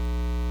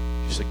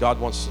 She said, God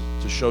wants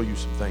to show you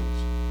some things.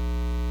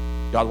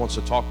 God wants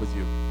to talk with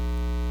you.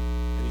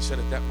 And he said,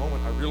 at that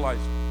moment, I realized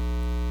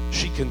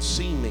she can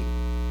see me.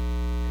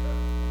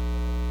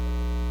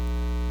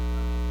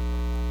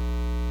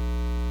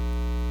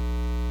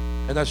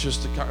 And that's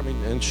just the,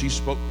 and she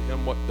spoke to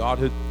him what God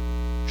had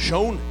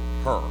shown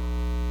her.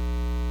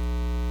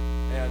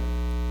 And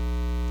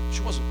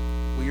she wasn't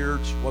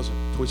weird, she wasn't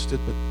twisted,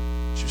 but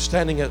she was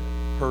standing at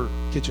her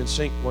kitchen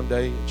sink one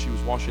day, and she was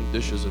washing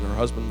dishes, and her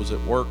husband was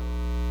at work.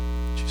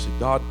 She said,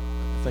 God,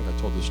 I think I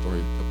told this story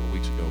a couple of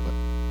weeks ago, but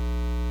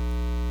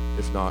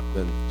if not,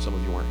 then some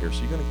of you aren't here,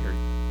 so you're going to hear it.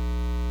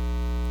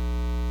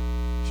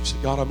 She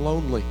said, God, I'm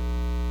lonely.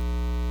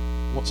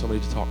 I want somebody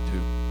to talk to.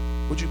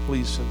 Would you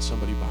please send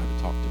somebody by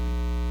to talk to me?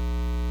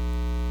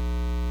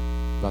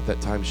 About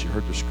that time, she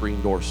heard the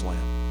screen door slam.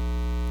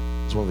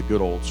 It was one of the good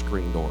old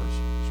screen doors.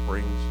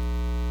 Springs.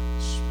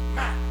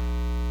 Smack!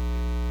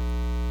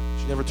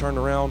 She never turned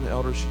around,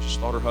 elder. She just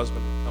thought her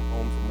husband had come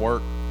home from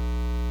work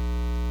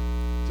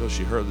until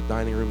she heard the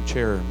dining room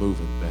chair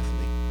moving,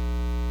 Bethany.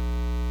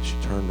 She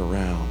turned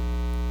around.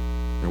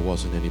 There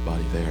wasn't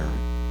anybody there,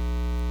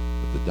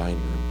 but the dining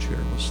room chair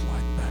was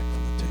sliding back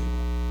from the table.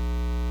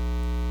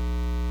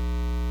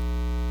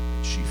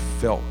 And she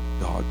felt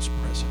God's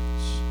presence.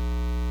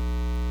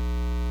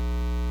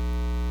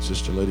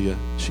 Sister Lydia,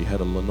 she had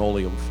a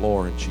linoleum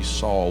floor, and she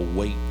saw a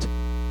weight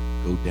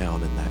go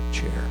down in that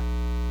chair.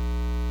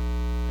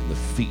 And the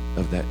feet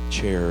of that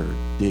chair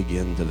dig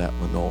into that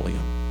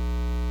linoleum.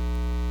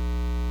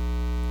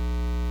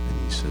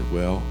 And he said,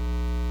 well,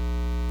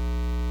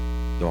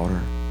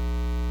 daughter,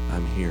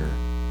 I'm here.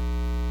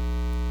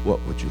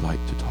 What would you like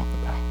to talk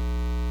about?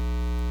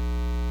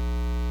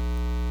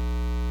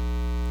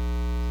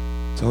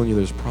 I'm telling you,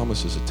 there's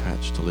promises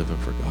attached to living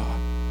for God.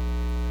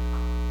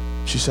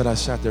 She said, I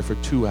sat there for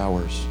 2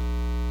 hours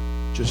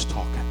just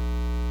talking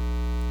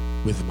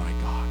with my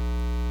God.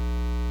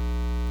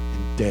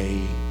 And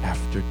day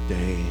after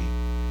day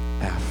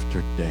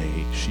after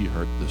day, she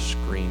heard the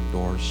screen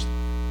doors.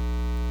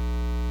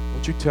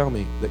 Won't you tell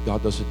me that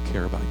God doesn't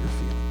care about your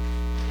feelings?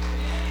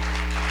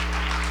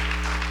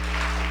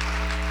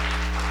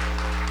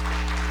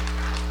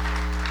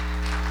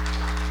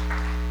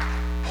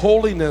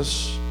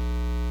 Holiness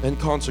and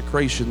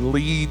consecration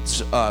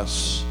leads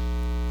us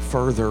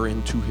further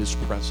into His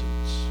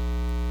presence.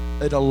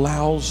 It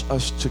allows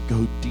us to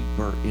go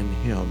deeper in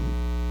Him.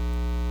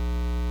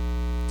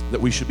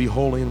 That we should be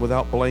holy and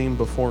without blame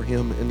before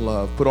Him in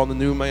love. Put on the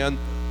new man,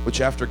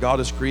 which after God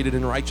is created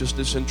in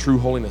righteousness and true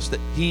holiness, that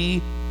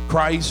He,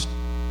 Christ,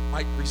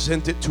 might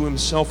present it to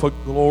Himself a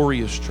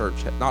glorious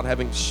church, not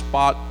having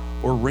spot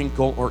or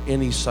wrinkle or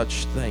any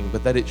such thing,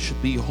 but that it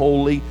should be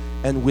holy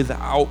and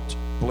without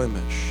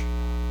blemish.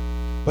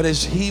 But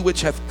as He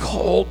which hath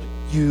called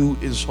you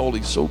is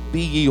holy, so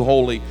be ye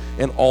holy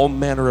in all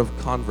manner of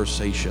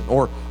conversation,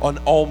 or on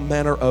all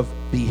manner of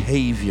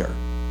behavior,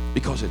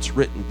 because it's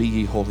written, be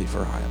ye holy, for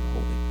I am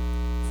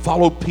holy.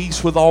 Follow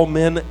peace with all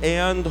men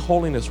and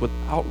holiness,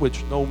 without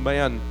which no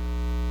man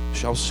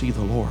shall see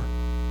the Lord.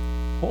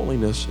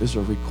 Holiness is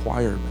a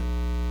requirement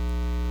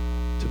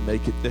to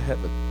make it to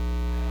heaven.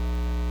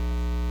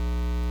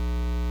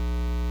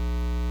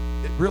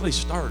 It really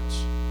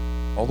starts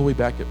all the way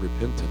back at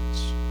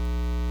repentance,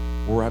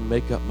 where I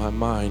make up my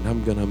mind,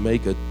 I'm going to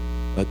make a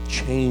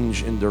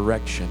change in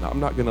direction. I'm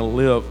not going to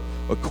live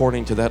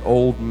according to that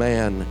old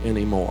man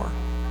anymore.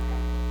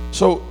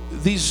 So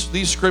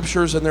these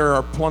scriptures, and there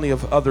are plenty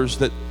of others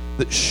that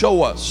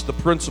show us the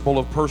principle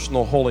of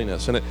personal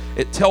holiness. And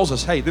it tells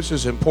us, hey, this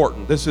is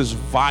important. This is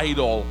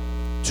vital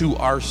to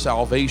our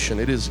salvation.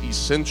 It is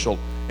essential.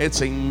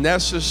 It's a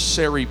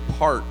necessary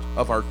part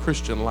of our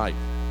Christian life.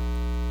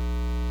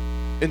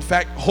 In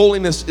fact,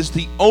 holiness is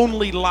the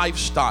only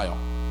lifestyle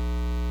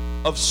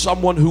of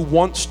someone who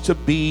wants to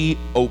be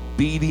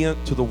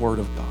obedient to the Word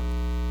of God.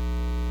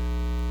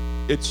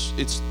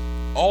 It's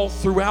all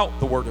throughout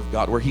the Word of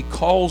God where He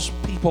calls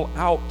people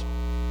out.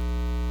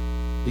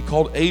 He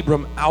called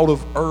Abram out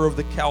of Ur of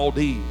the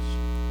Chaldees,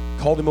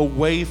 called him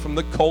away from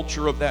the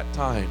culture of that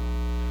time,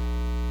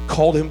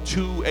 called him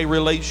to a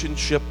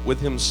relationship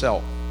with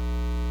Himself.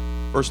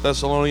 1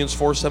 Thessalonians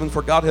 4:7,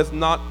 for God hath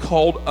not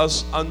called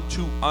us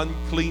unto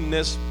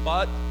uncleanness,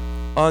 but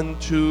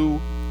unto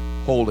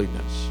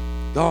holiness.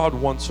 God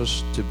wants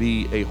us to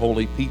be a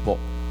holy people.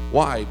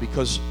 Why?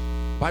 Because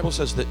the Bible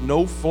says that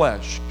no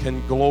flesh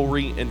can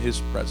glory in His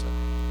presence.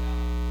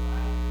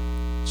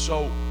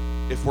 So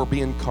if we're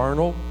being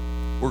carnal,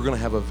 we're going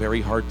to have a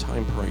very hard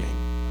time praying.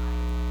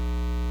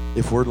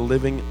 If we're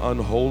living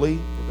unholy,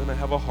 we're going to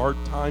have a hard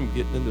time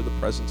getting into the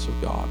presence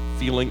of God,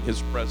 feeling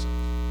His presence.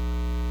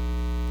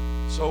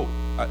 So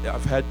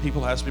I've had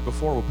people ask me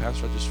before, well,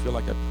 Pastor, I just feel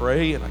like I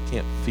pray and I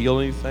can't feel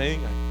anything.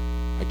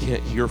 I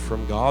can't hear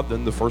from God.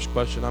 Then the first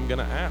question I'm going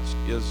to ask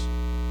is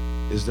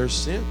there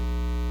sin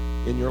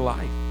in your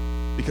life?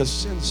 Because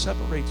sin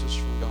separates us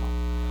from God.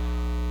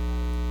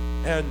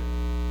 And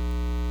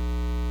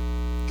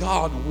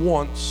God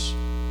wants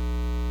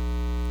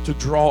to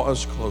draw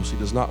us close. He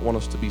does not want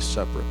us to be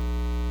separate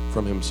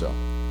from Himself.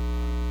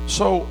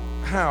 So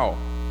how?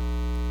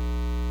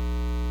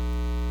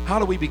 How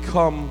do we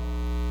become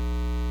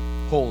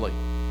holy?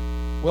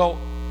 Well,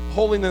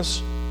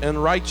 holiness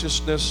and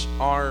righteousness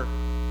are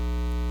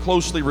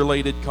closely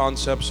related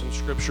concepts in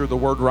Scripture. The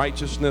word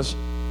righteousness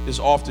is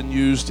often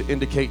used to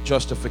indicate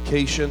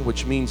justification,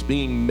 which means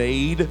being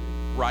made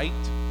right.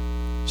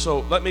 So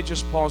let me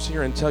just pause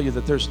here and tell you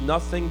that there's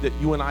nothing that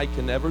you and I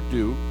can ever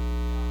do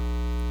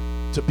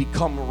to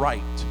become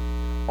right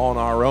on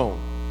our own.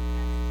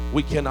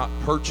 We cannot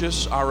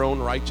purchase our own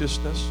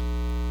righteousness.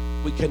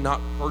 We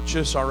cannot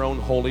purchase our own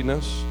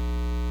holiness.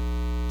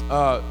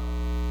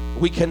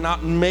 We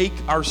cannot make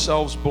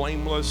ourselves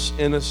blameless,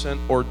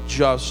 innocent, or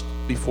just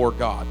before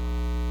God.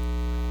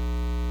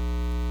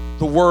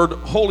 The word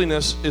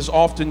holiness is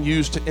often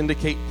used to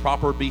indicate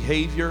proper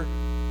behavior,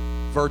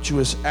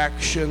 virtuous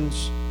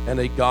actions, and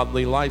a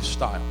godly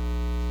lifestyle.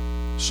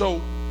 So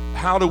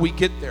how do we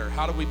get there?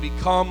 How do we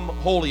become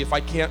holy? If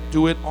I can't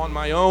do it on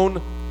my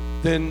own,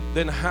 then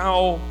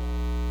how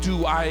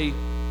do I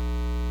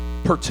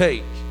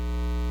partake?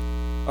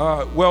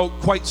 Well,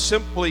 quite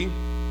simply,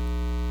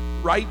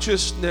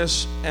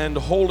 righteousness and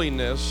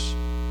holiness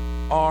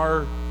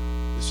are,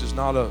 this is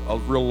not a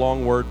real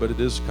long word, but it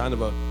is kind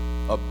of a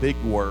big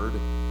word,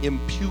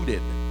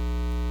 imputed.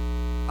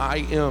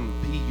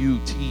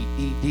 I-M-P-U-T-E-D.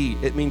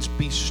 It means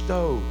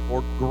bestowed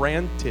or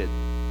granted.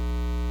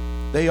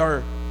 They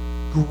are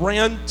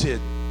granted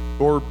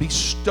or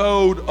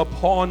bestowed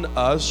upon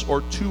us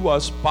or to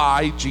us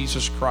by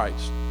Jesus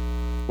Christ.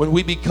 When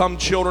we become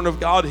children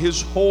of God,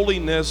 His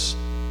holiness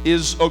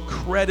is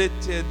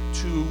accredited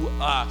to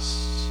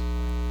us.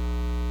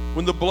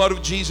 When the blood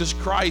of Jesus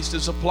Christ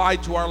is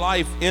applied to our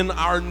life in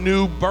our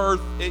new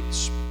birth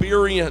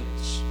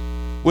experience,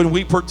 when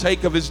we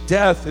partake of His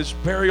death, His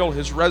burial,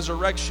 His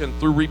resurrection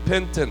through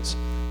repentance,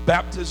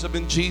 baptism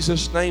in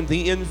Jesus' name,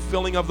 the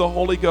infilling of the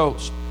Holy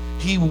Ghost,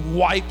 He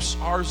wipes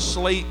our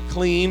slate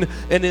clean,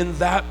 and in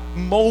that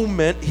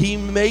moment, He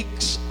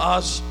makes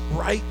us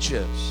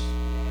righteous.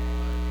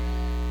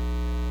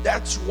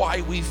 That's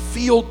why we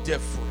feel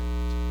different.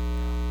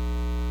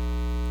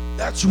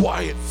 That's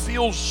why it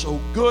feels so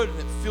good, and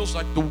it feels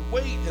like the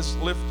weight has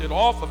lifted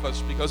off of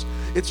us, because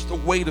it's the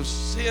weight of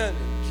sin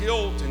and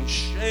guilt and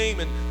shame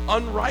and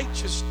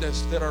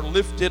unrighteousness that are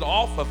lifted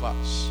off of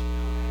us.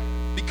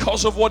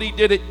 Because of what He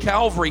did at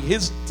Calvary,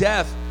 His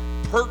death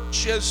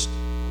purchased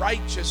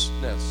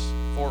righteousness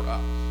for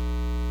us.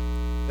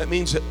 That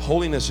means that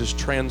holiness is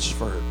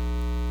transferred.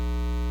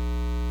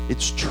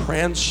 It's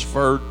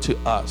transferred to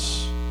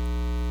us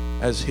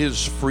as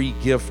His free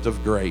gift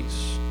of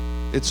grace.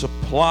 It's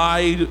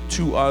applied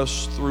to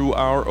us through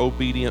our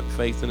obedient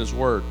faith in His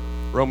Word.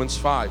 Romans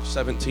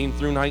 5:17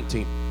 through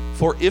 19.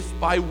 For if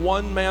by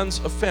one man's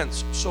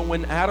offense, so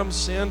when Adam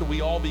sinned,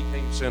 we all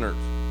became sinners.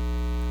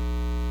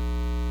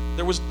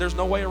 There's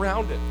no way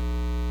around it.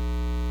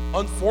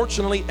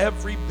 Unfortunately,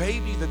 every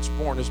baby that's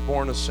born is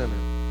born a sinner.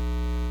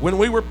 When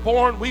we were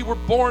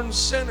born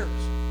sinners,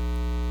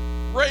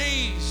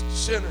 raised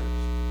sinners.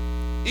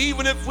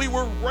 Even if we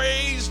were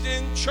raised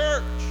in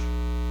church.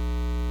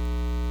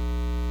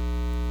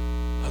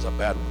 That's a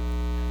bad one.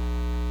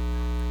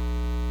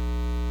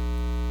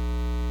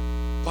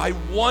 By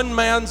one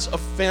man's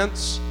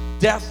offense,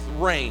 death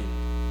reigned.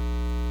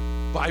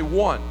 By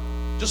one.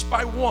 Just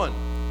by one.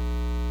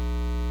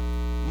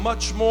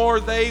 Much more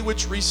they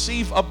which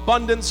receive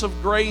abundance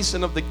of grace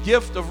and of the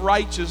gift of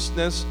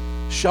righteousness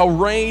shall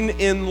reign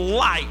in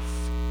life.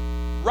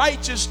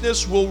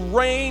 Righteousness will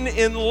reign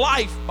in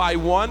life by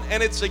one,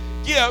 and it's a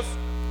gift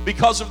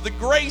because of the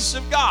grace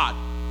of God,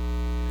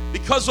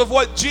 because of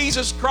what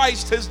Jesus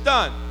Christ has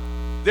done.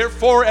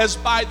 Therefore, as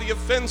by the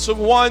offense of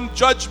one,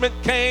 judgment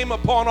came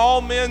upon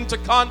all men to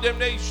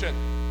condemnation.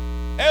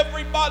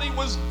 Everybody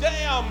was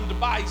damned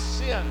by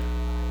sin,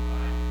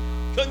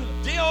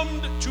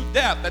 condemned to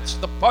death. That's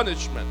the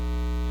punishment.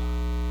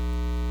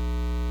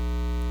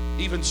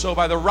 Even so,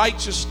 by the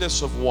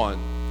righteousness of one,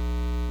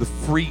 the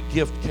free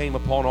gift came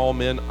upon all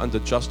men unto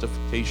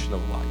justification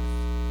of life.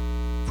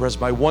 For as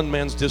by one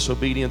man's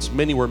disobedience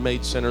many were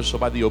made sinners, so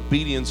by the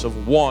obedience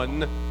of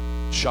one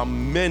shall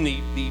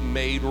many be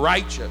made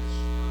righteous.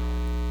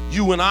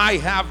 You and I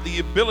have the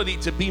ability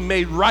to be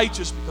made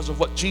righteous because of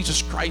what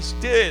Jesus Christ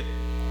did.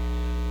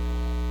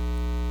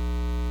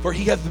 For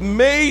he hath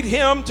made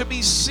him to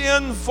be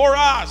sin for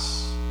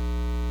us,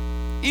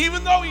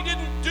 even though he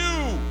didn't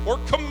do or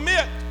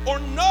commit or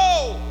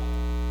know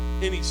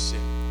any sin,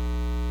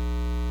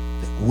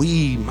 that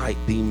we might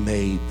be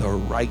made the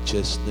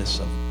righteousness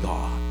of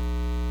God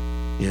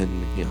in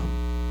him.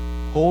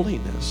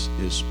 Holiness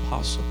is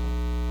possible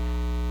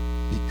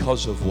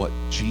because of what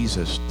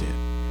Jesus did.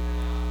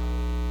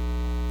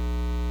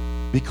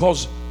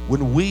 Because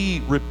when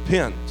we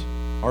repent,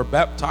 are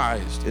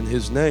baptized in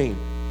his name,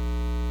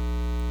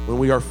 when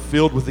we are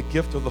filled with the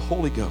gift of the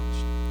Holy Ghost,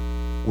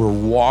 we're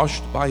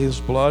washed by his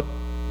blood,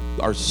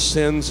 our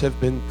sins have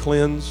been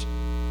cleansed,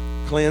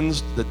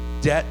 the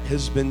debt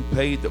has been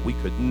paid that we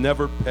could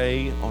never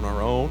pay on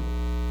our own.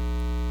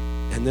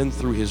 And then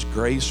through his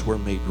grace, we're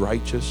made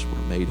righteous,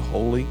 we're made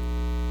holy,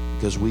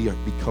 because we are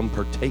become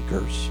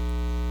partakers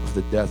of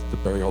the death, the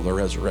burial, the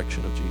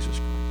resurrection of Jesus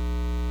Christ.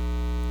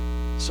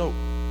 So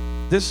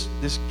this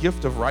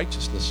gift of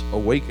righteousness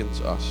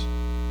awakens us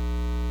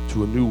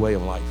to a new way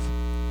of life,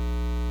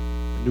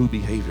 a new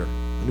behavior,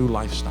 a new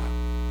lifestyle.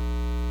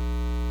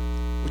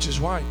 Which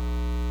is why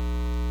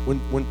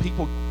when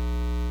people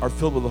are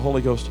filled with the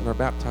Holy Ghost and are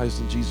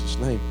baptized in Jesus'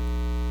 name,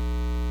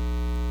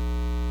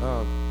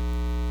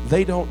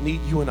 they don't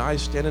need you and I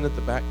standing at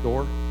the back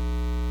door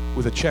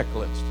with a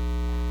checklist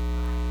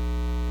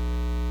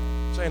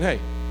saying, hey,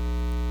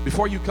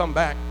 before you come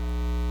back,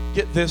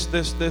 get this,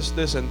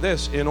 and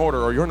this in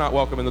order, or you're not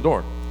welcome in the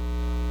door.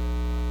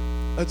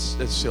 That's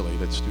silly,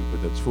 that's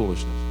stupid, that's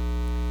foolishness.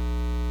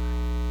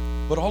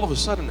 But all of a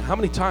sudden, how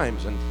many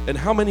times and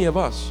how many of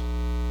us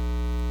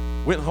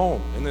went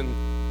home and then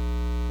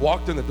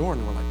walked in the door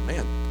and we're like,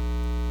 man,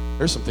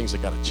 there's some things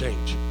that got to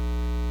change.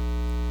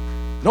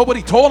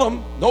 Nobody told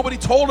them. Nobody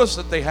told us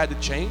that they had to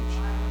change.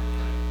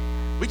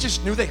 We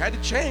just knew they had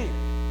to change.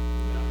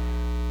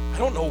 I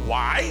don't know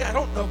why. I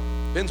don't know.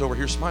 Ben's over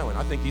here smiling.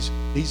 I think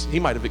he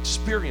might have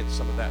experienced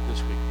some of that this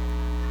week.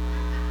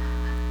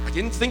 I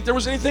didn't think there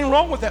was anything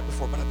wrong with that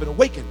before, but I've been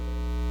awakened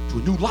to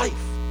a new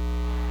life.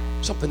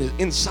 Something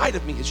inside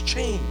of me has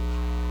changed.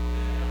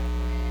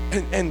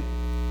 And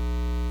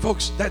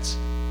folks,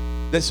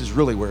 this is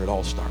really where it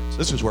all starts.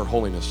 This is where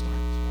holiness starts.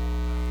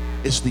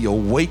 It's the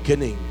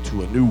awakening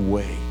to a new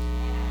way,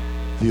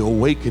 the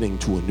awakening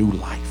to a new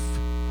life.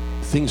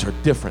 Things are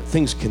different.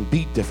 Things can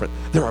be different.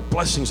 There are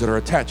blessings that are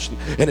attached,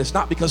 and it's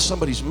not because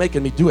somebody's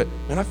making me do it.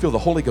 Man, I feel the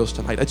Holy Ghost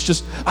tonight. I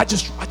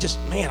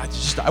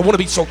want to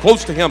be so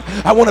close to him.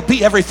 I want to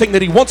be everything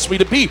that he wants me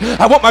to be.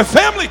 I want my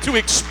family to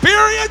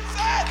experience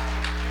that.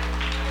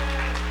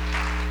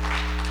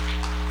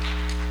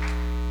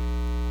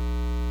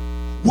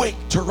 Wake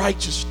to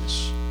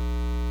righteousness.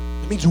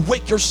 It means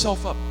wake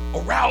yourself up,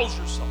 arouse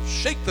yourself,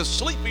 shake the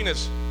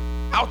sleepiness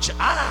out your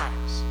eyes.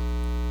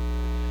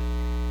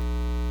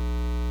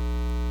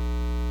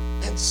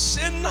 And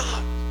sin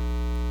not.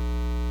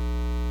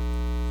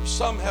 For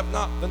some have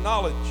not the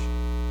knowledge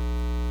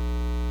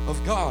of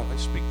God. I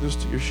speak this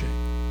to your shame.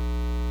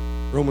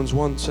 Romans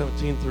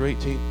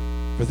 1:17-18.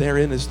 For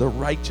therein is the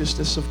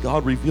righteousness of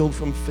God revealed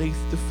from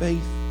faith to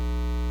faith.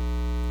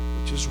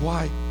 Which is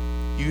why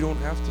you don't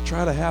have to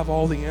try to have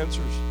all the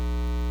answers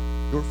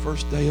your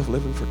first day of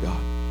living for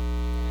God.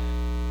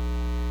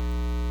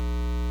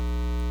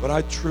 But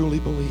I truly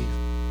believe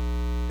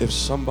if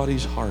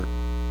somebody's heart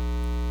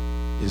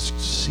is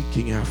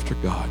seeking after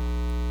God,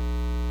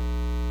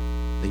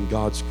 then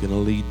God's going to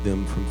lead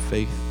them from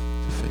faith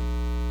to faith.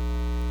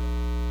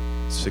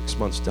 6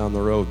 months down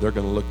the road, they're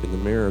going to look in the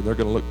mirror, they're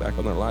going to look back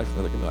on their life,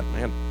 and they're going to be like,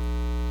 man,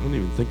 I don't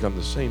even think I'm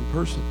the same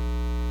person.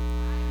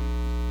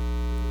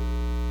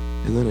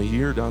 And then a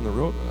year down the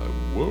road, they're like,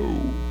 whoa,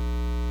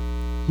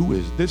 who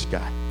is this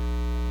guy?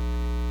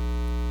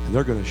 And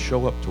they're going to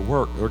show up to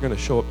work. They're going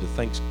to show up to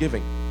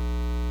Thanksgiving.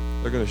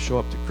 They're going to show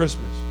up to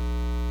Christmas.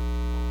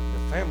 And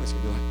their family's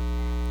going to be like,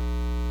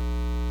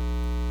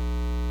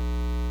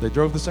 they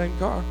drove the same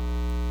car.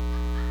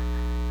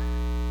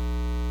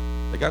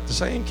 They got the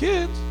same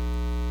kids.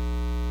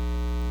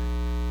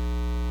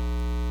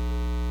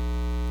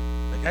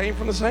 They came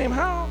from the same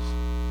house.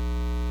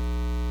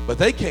 But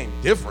they came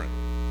different.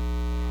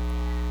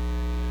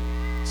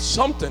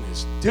 Something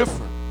is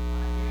different.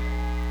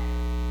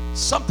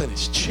 Something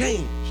has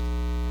changed.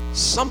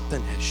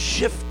 Something has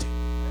shifted.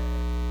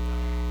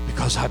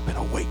 Because I've been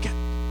awakened.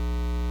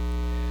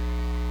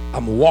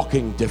 I'm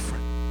walking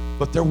different.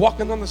 But they're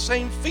walking on the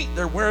same feet.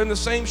 They're wearing the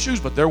same shoes,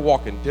 but they're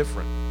walking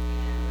different.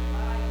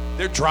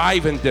 They're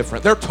driving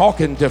different. They're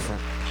talking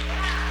different.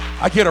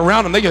 I get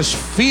around them, they just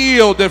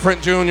feel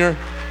different, Junior.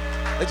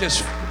 They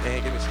just,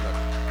 man, give me some.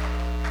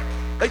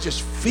 They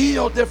just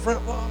feel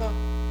different, Lana.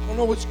 I don't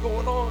know what's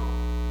going on.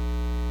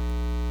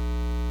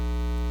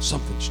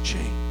 Something's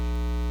changed.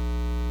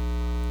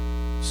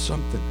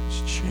 Something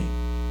has changed.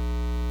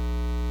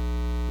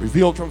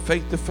 Revealed from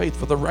faith to faith,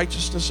 for the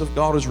righteousness of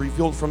God is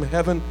revealed from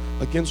heaven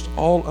against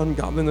all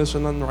ungodliness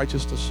and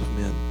unrighteousness of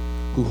men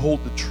who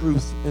hold the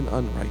truth in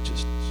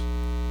unrighteousness.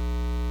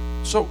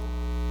 So,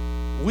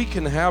 we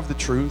can have the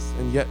truth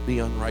and yet be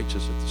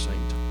unrighteous at the same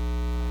time.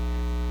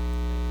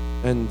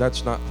 And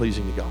that's not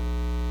pleasing to God.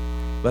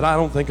 But I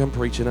don't think I'm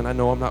preaching, and I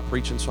know I'm not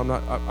preaching, so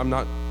I'm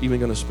not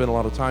even going to spend a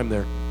lot of time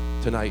there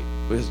tonight,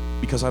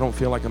 because I don't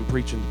feel like I'm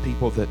preaching to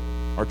people that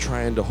are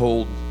trying to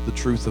hold the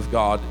truth of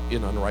God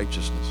in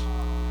unrighteousness.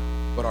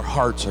 But our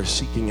hearts are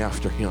seeking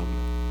after Him.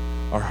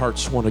 Our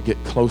hearts want to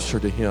get closer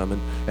to Him,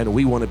 and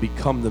we want to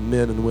become the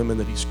men and women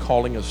that He's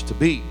calling us to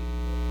be.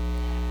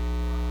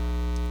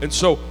 And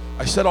so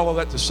I said all of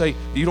that to say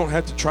you don't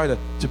have to try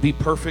to be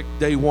perfect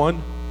day one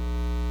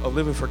of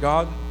living for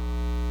God,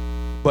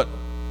 but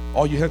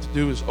all you have to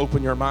do is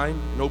open your mind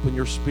and open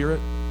your spirit,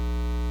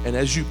 and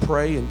as you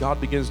pray and God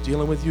begins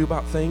dealing with you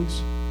about things,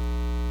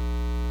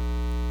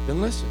 then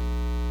listen.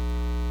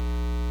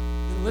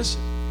 Then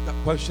listen. Got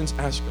questions,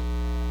 ask them.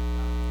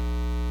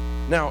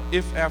 Now,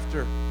 if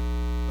after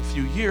a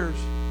few years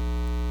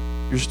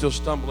you're still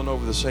stumbling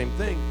over the same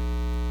thing,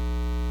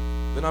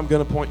 then I'm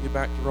going to point you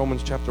back to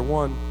Romans chapter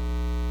 1,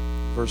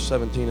 verse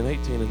 17 and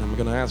 18, and I'm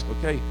going to ask,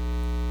 okay,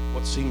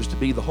 what seems to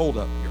be the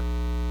holdup here?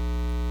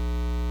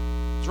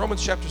 It's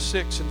Romans chapter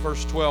 6 and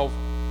verse 12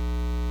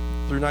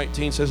 through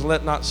 19 says,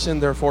 let not sin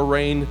therefore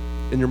reign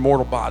in your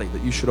mortal body,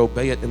 that you should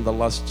obey it in the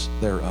lusts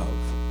thereof.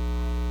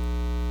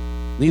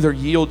 Neither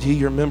yield ye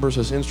your members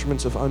as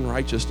instruments of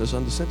unrighteousness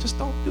unto sin. Just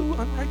don't do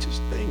unrighteous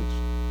things.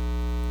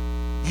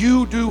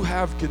 You do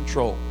have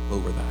control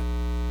over that.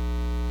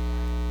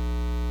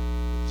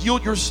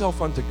 Yield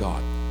yourself unto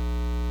God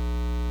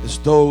as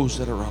those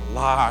that are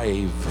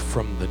alive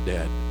from the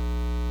dead.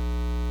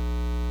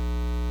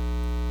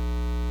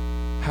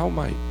 How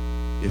might,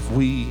 if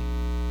we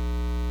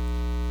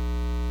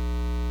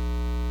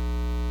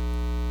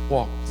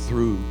walk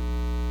through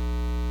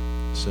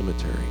the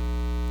cemetery,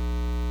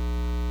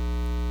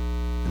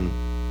 and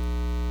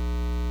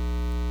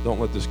don't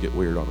let this get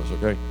weird on us,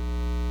 okay?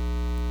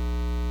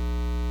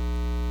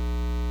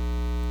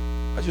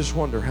 I just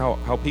wonder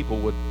how people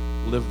would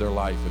live their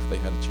life if they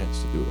had a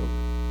chance to do it over.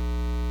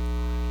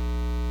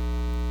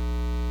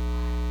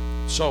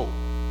 So,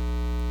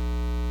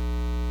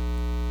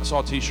 I saw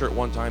a t-shirt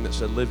one time that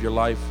said, live your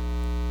life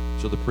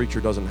so the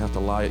preacher doesn't have to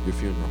lie at your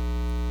funeral.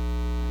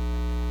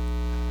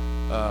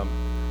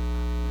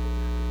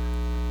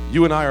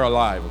 You and I are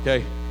alive,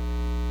 okay?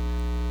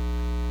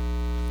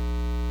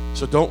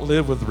 So don't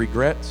live with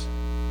regrets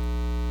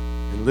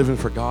and living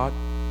for God.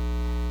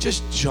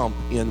 Just jump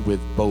in with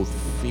both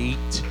feet.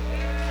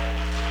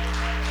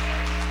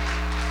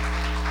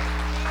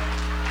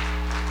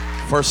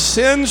 For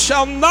sin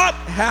shall not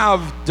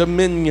have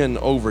dominion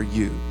over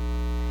you.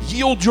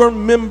 Yield your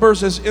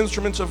members as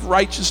instruments of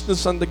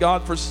righteousness unto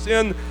God, for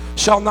sin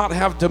shall not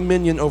have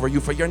dominion over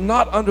you. For you're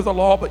not under the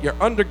law, but you're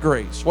under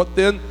grace. What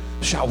then?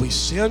 Shall we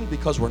sin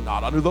because we're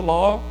not under the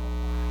law?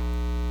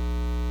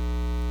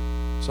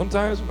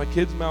 Sometimes when my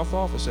kids mouth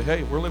off, I say,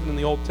 hey, we're living in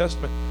the Old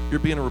Testament. You're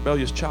being a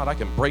rebellious child. I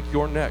can break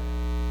your neck.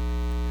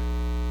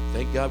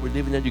 Thank God we're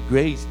living under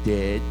grace,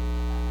 Dad.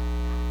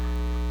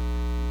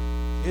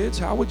 Kids,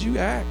 how would you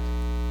act?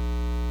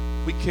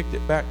 We kicked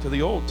it back to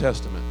the Old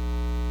Testament.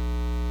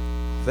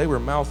 If they were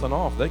mouthing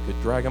off, they could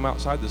drag them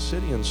outside the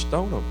city and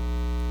stone them.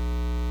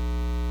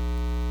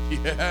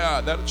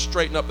 Yeah, that'd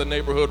straighten up the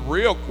neighborhood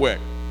real quick.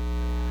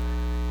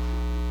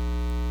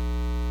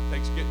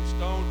 Takes getting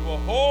stoned to a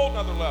whole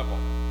nother level.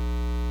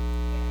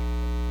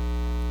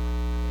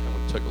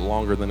 Took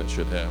longer than it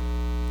should have.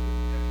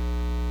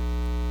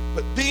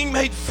 But being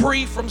made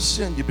free from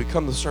sin, you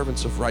become the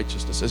servants of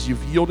righteousness. As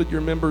you've yielded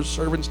your members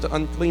servants to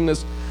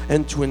uncleanness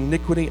and to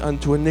iniquity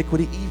unto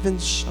iniquity, even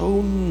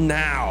so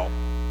now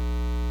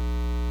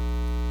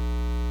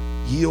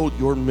yield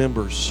your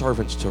members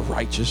servants to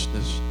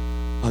righteousness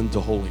unto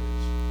holiness.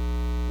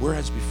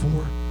 Whereas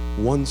before,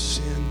 one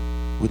sin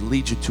would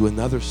lead you to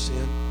another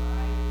sin,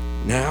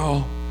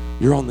 now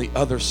you're on the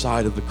other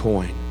side of the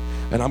coin.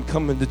 And I'm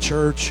coming to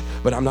church,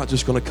 but I'm not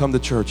just going to come to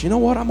church. You know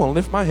what? I'm going to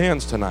lift my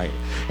hands tonight.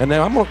 And then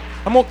I'm going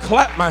to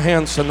clap my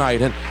hands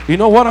tonight. And you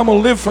know what? I'm going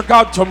to live for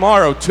God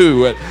tomorrow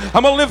too. And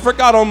I'm going to live for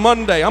God on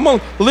Monday. I'm going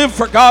to live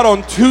for God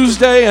on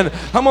Tuesday. And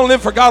I'm going to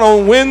live for God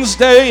on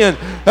Wednesday.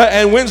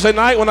 And Wednesday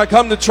night when I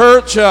come to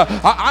church,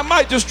 I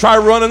might just try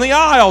running the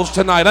aisles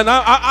tonight. And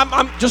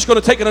I'm just going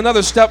to take it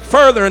another step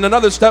further and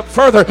another step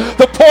further.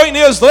 The point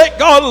is, let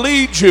God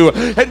lead you.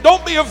 And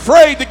don't be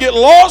afraid to get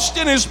lost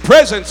in His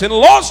presence and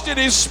lost in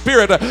His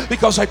Spirit.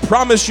 Because I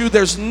promise you,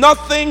 there's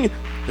nothing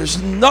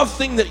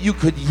that you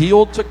could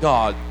yield to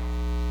God,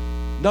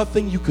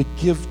 nothing you could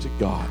give to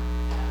God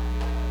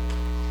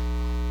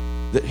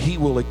that He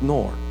will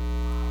ignore.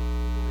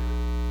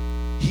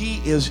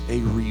 He is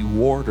a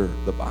rewarder,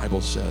 the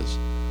Bible says,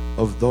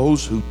 of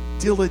those who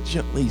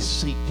diligently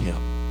seek him.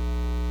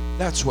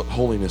 That's what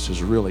holiness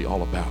is really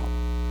all about.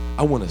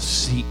 I want to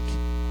seek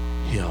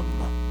him.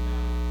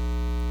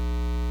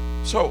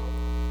 So,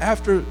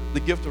 after the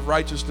gift of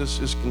righteousness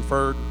is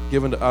conferred,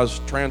 given to us,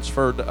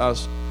 transferred to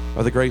us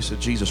by the grace of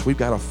Jesus, we've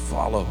got to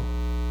follow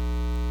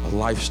a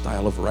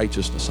lifestyle of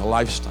righteousness, a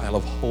lifestyle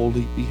of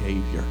holy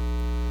behavior.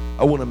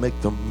 I want to make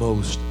the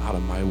most out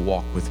of my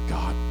walk with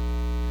God.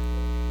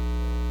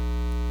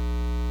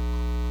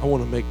 I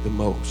want to make the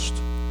most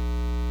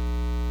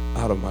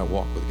out of my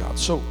walk with God.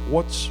 So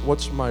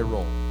what's my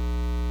role?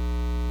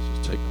 This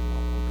is taking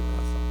longer than I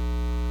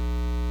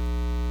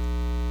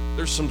thought.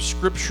 There's some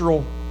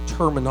scriptural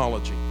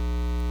terminology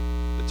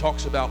that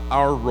talks about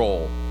our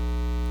role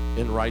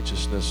in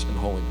righteousness and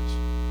holiness.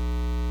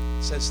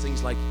 It says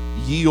things like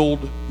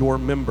yield your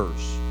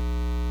members,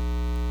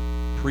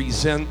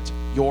 present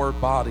your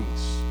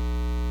bodies,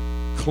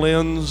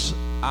 cleanse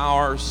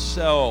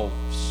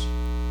ourselves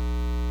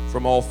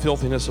from all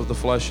filthiness of the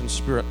flesh and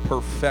spirit,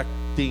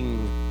 perfecting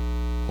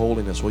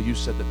holiness. Well, you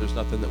said that there's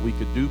nothing that we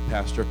could do,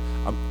 Pastor.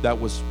 That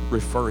was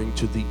referring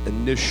to the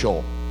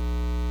initial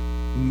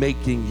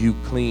making you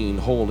clean,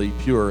 holy,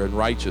 pure, and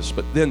righteous.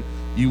 But then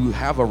you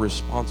have a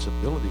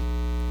responsibility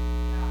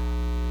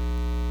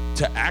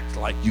to act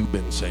like you've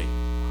been saved,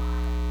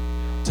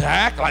 to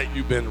act like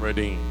you've been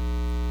redeemed,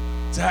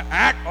 to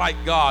act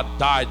like God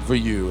died for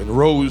you and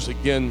rose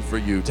again for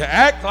you, to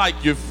act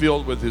like you're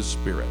filled with his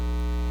Spirit.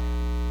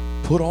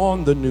 Put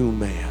on the new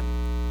man.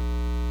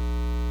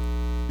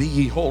 Be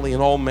ye holy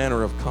in all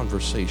manner of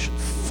conversation.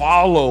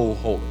 Follow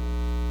holiness.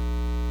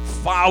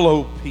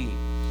 Follow peace.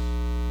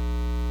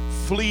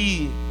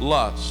 Flee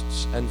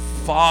lusts and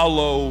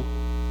follow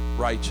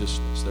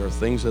righteousness. There are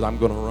things that I'm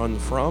going to run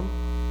from,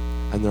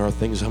 and there are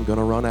things I'm going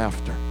to run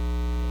after.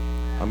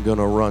 I'm going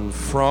to run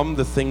from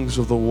the things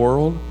of the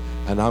world,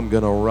 and I'm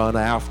going to run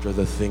after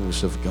the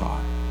things of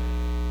God.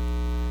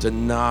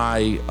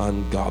 Deny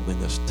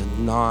ungodliness.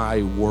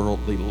 Deny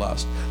worldly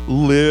lust.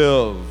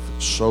 Live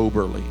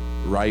soberly,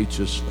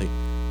 righteously,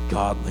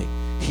 godly.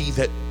 He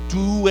that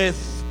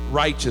doeth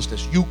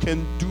righteousness. You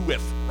can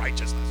doeth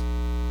righteousness.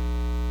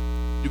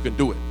 You can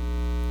do it.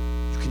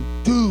 You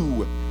can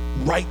do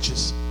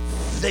righteous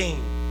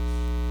things.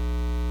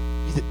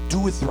 He that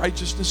doeth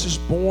righteousness is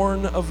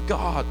born of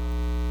God.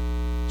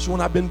 So when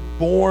I've been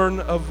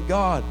born of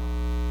God,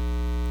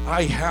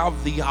 I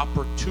have the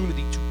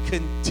opportunity to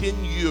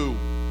continue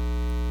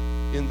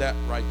in that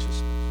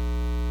righteousness.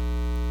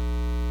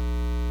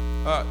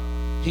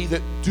 He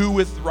that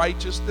doeth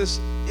righteousness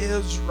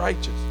is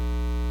righteous.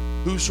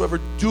 Whosoever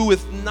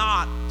doeth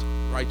not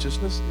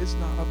righteousness is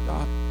not of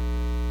God.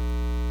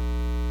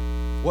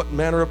 What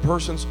manner of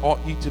persons ought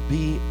ye to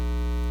be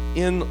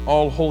in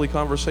all holy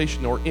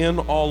conversation, or in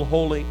all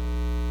holy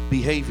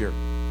behavior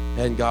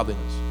and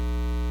godliness?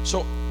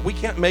 So we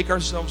can't make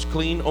ourselves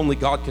clean. Only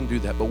God can do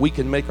that. But we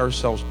can make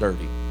ourselves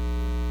dirty.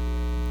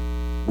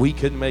 We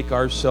can make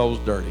ourselves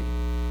dirty.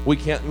 We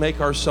can't make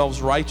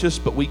ourselves righteous,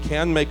 but we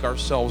can make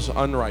ourselves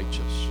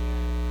unrighteous.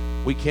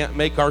 We can't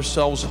make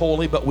ourselves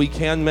holy, but we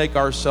can make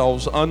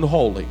ourselves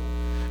unholy.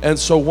 And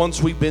so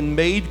once we've been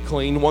made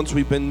clean, once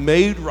we've been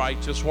made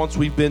righteous, once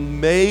we've been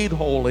made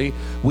holy,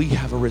 we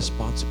have a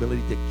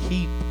responsibility to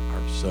keep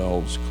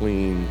ourselves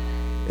clean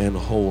and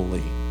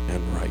holy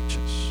and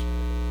righteous.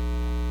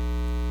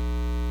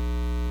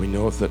 We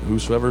knoweth that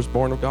whosoever is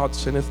born of God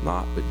sinneth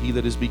not, but he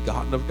that is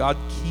begotten of God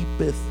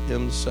keepeth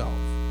himself.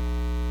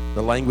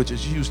 The language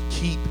is used,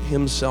 keep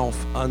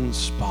himself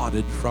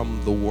unspotted from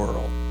the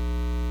world,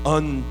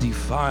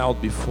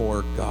 undefiled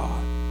before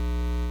God.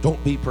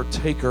 Don't be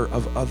partaker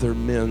of other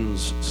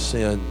men's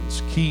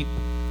sins. Keep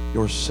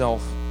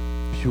yourself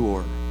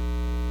pure.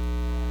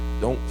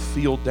 Don't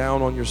feel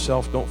down on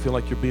yourself. Don't feel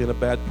like you're being a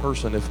bad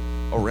person if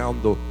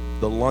around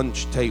the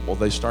lunch table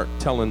they start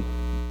telling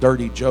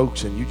dirty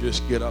jokes and you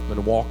just get up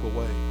and walk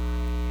away.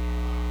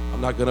 I'm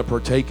not going to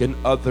partake in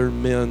other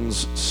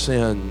men's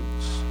sins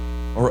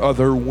or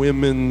other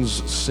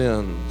women's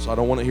sins. I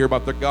don't want to hear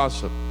about their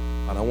gossip.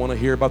 I don't want to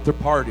hear about their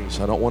parties.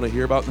 I don't want to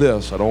hear about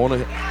this. I don't want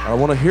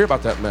to hear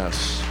about that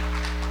mess.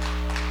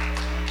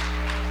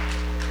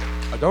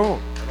 I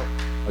don't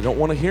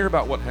want to hear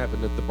about what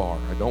happened at the bar.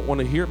 I don't want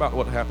to hear about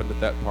what happened at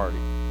that party.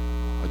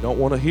 I don't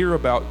want to hear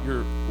about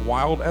your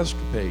wild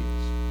escapades.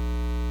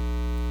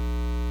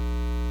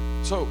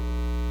 So,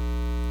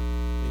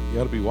 you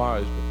got to be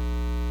wise, but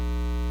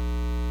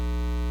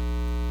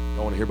you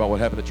don't want to hear about what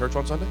happened at church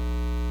on Sunday?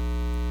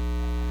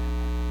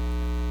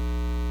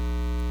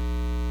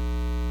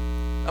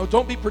 Oh,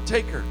 don't be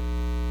partaker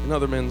in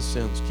other men's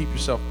sins. Keep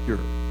yourself pure.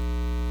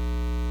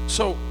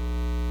 So,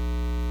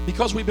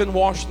 because we've been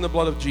washed in the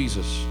blood of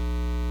Jesus,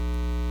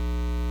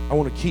 I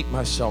want to keep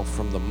myself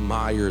from the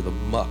mire, the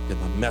muck, and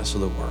the mess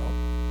of the world.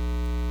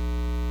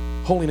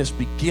 Holiness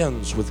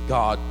begins with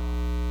God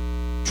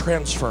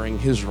transferring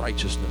his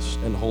righteousness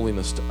and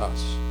holiness to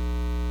us.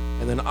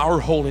 And then our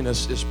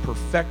holiness is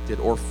perfected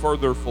or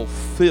further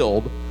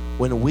fulfilled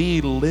when we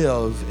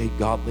live a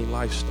godly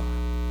lifestyle.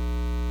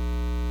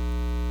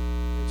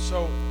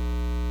 So,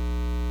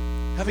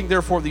 having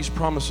therefore these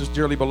promises,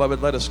 dearly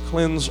beloved, let us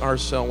cleanse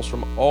ourselves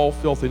from all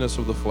filthiness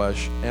of the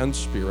flesh and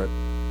spirit,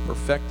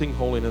 perfecting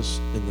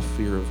holiness in the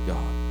fear of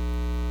God.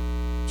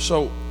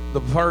 So, the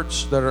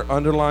parts that are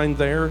underlined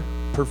there,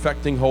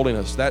 perfecting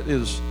holiness, that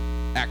is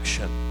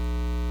action.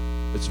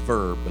 It's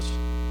verbs.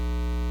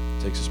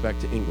 It takes us back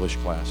to English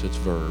class. It's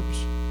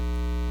verbs.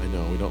 I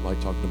know we don't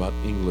like talking about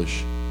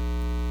English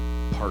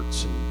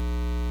parts and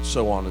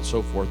so on and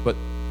so forth, but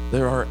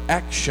there are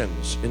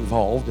actions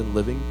involved in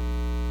living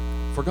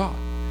for God.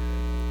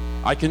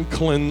 I can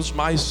cleanse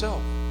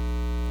myself.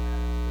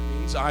 It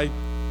means I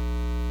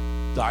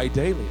die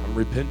daily. I'm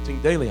repenting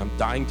daily. I'm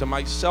dying to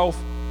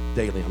myself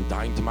daily. I'm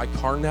dying to my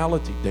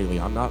carnality daily.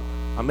 I'm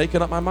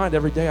making up my mind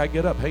every day I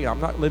get up. Hey,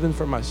 I'm not living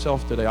for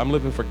myself today. I'm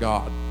living for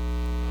God.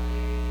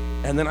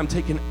 And then I'm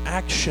taking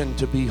action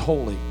to be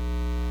holy.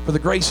 For the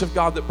grace of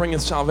God that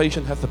bringeth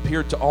salvation hath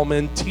appeared to all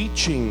men,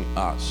 teaching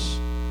us.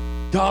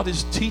 God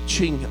is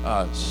teaching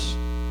us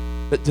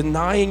that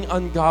denying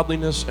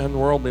ungodliness and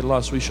worldly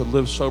lust, we should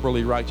live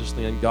soberly,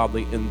 righteously, and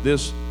godly in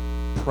this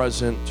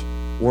present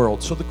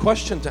world. So the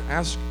question to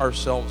ask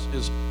ourselves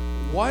is,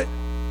 what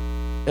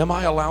am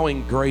I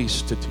allowing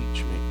grace to teach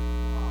me?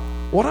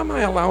 What am I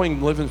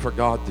allowing living for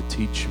God to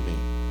teach me?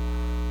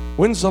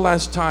 When's the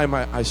last time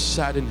I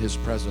sat in His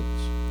presence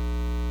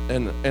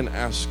and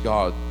asked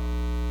God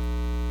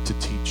to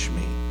teach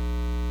me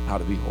how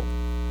to be holy?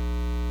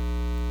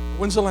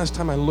 When's the last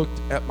time I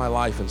looked at my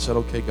life and said,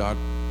 okay, God,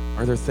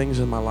 are there things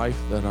in my life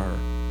that are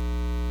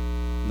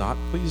not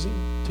pleasing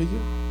to you?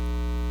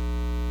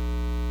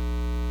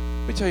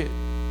 Let me tell you,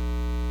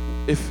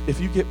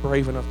 if you get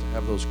brave enough to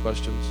have those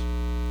questions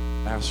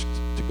asked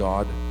to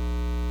God,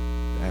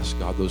 ask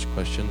God those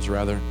questions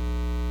rather,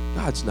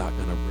 God's not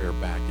going to rear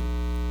back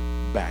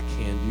and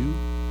backhand you.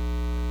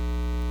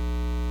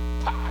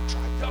 I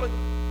tried telling you.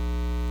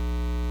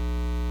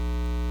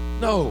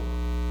 No.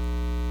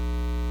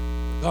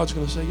 God's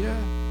going to say,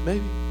 yeah,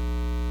 maybe.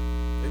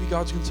 Maybe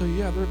God's going to say,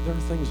 yeah, there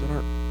are things that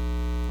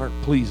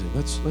aren't pleasing.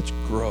 Let's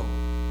grow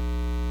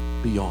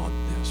beyond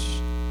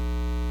this.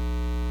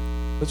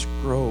 Let's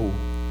grow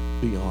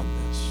beyond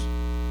this.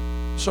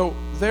 So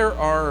there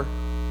are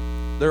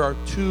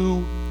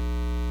two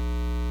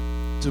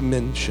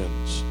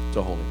dimensions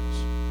to holiness.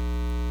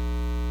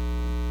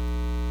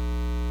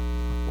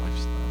 My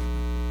wife's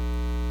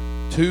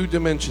laughing. Two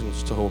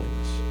dimensions to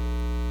holiness.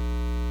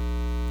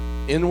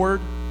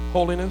 Inward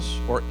holiness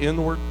or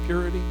inward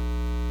purity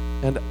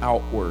and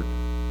outward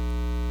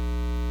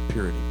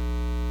purity.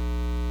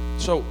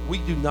 So we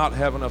do not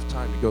have enough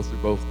time to go through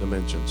both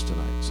dimensions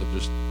tonight. So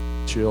just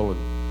chill. And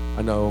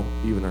I know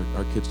even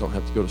our kids don't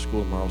have to go to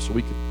school tomorrow, so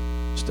we could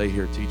stay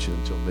here teaching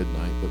until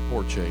midnight. But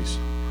poor Chase,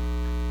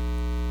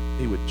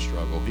 he would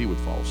struggle. He would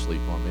fall asleep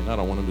on me, and I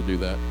don't want him to do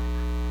that.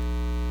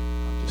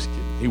 I'm just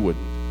kidding. He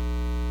wouldn't.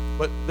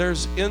 But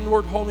there's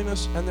inward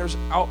holiness and there's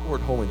outward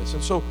holiness.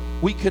 And so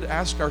we could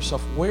ask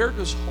ourselves, where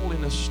does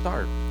holiness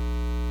start?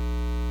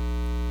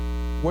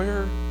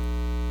 Where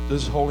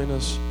does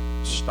holiness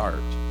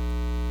start?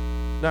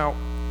 Now,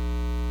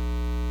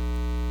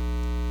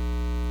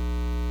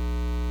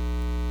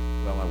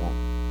 well, I won't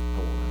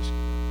ask you.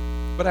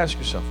 But ask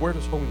yourself, where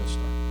does holiness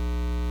start?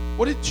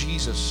 What did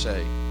Jesus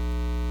say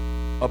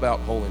about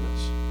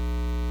holiness?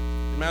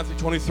 In Matthew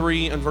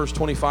 23 and verse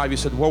 25, he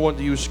said, woe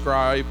unto you,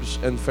 scribes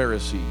and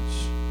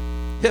Pharisees,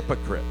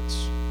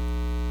 hypocrites.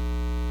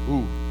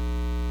 Ooh.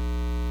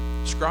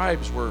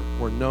 Scribes were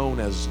known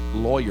as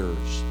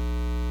lawyers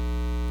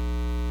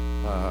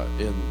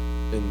in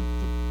the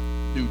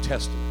New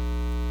Testament.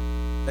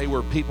 They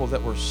were people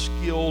that were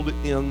skilled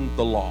in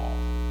the law.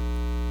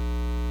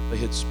 They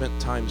had spent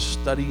time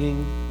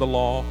studying the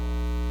law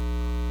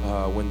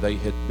when they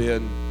had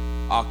been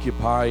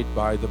occupied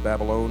by the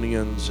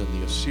Babylonians and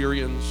the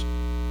Assyrians.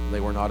 They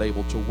were not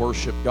able to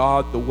worship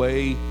God the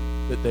way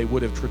that they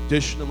would have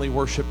traditionally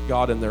worshiped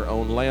God in their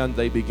own land.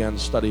 They began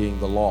studying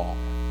the law,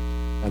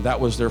 and that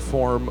was their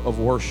form of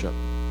worship.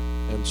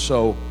 And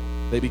so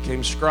they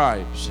became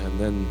scribes, and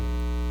then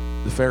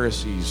the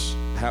Pharisees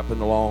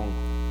happened along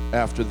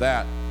after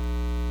that.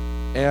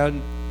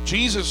 And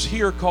Jesus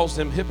here calls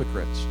them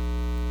hypocrites.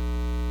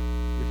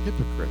 You're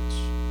hypocrites,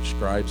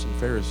 scribes and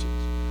Pharisees.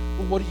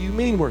 Well, what do you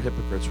mean we're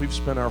hypocrites? We've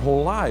spent our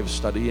whole lives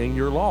studying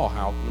your law.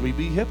 How can we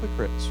be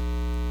hypocrites?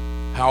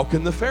 How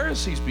can the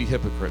Pharisees be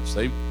hypocrites?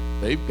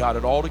 They've got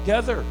it all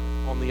together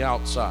on the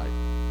outside.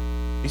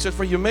 He said,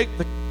 for you make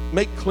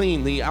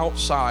clean the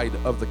outside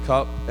of the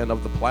cup and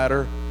of the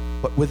platter,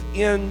 but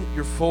within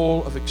you're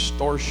full of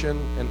extortion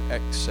and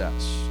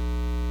excess.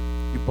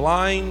 You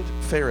blind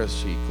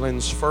Pharisee,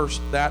 cleanse first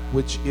that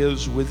which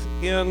is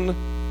within the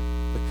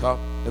cup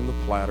and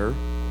the platter.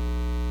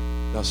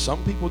 Now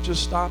some people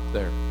just stop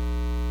there.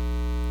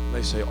 And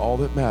they say, all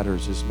that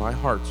matters is my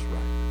heart's right.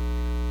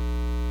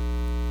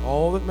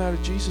 All that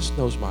matters, Jesus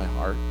knows my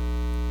heart.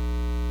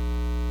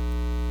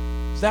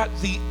 That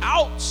the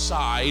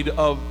outside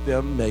of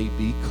them may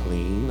be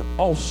clean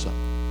also.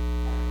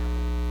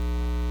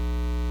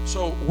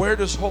 So where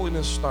does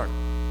holiness start?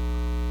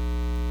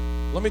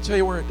 Let me tell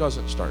you where it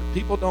doesn't start.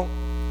 People don't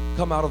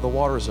come out of the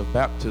waters of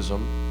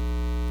baptism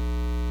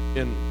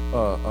in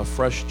a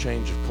fresh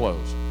change of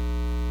clothes,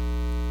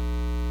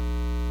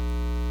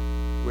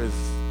 with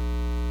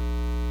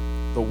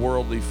the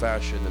worldly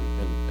fashion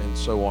and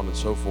so on and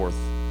so forth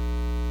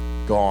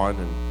gone,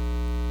 and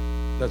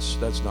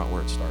that's not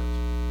where it starts.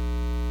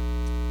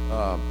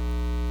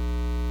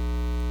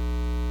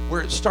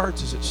 Where it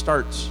starts is it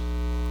starts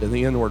in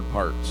the inward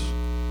parts,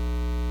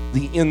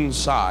 the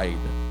inside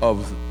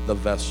of the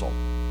vessel.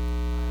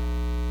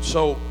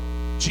 So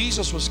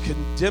Jesus was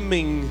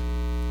condemning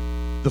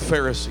the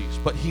Pharisees,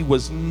 but he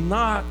was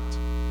not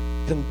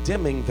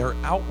condemning their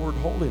outward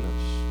holiness.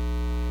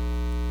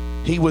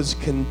 He was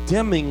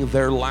condemning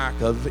their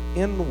lack of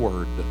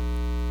inward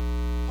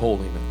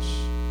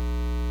holiness.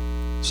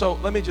 So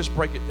let me just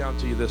break it down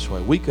to you this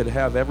way. We could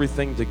have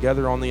everything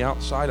together on the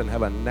outside and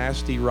have a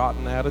nasty,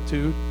 rotten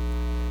attitude,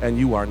 and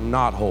you are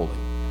not holy.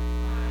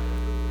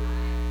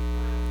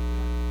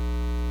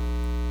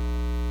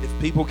 If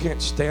people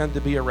can't stand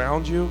to be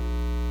around you,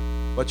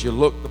 but you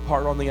look the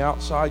part on the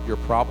outside, you're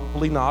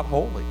probably not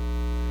holy.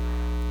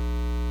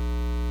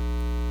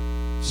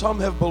 Some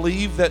have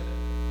believed that,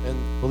 and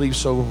believe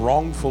so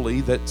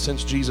wrongfully, that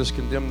since Jesus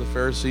condemned the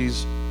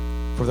Pharisees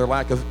for their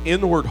lack of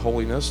inward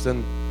holiness,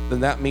 then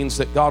that means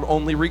that God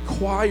only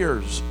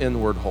requires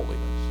inward holiness.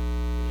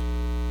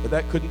 But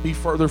that couldn't be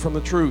further from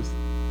the truth,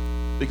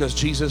 because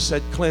Jesus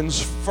said,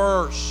 cleanse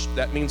first.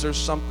 That means there's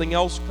something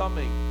else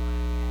coming.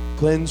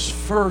 Cleanse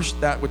first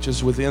that which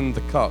is within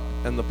the cup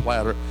and the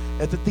platter,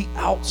 and that the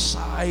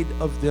outside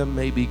of them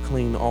may be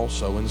clean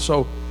also. And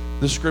so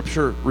the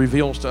scripture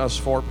reveals to us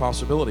four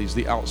possibilities.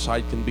 The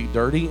outside can be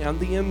dirty and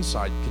the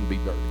inside can be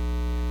dirty.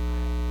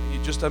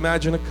 You just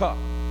imagine a cup.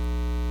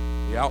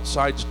 The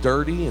outside's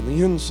dirty and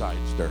the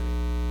inside's dirty.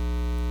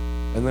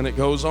 And then it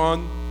goes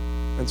on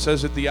and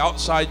says that the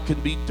outside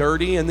could be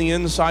dirty and the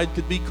inside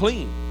could be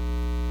clean.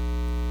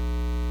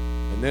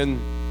 And then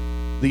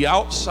the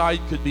outside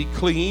could be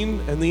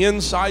clean and the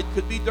inside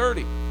could be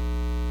dirty.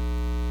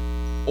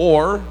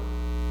 Or,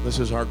 this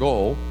is our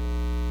goal,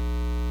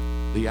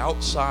 the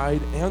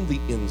outside and the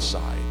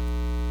inside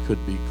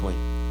could be clean.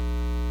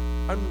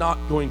 I'm not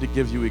going to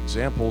give you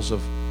examples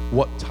of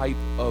what type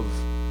of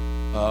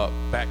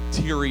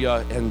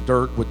bacteria and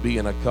dirt would be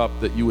in a cup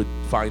that you would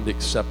find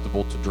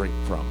acceptable to drink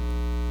from.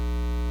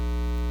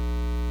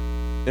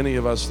 Any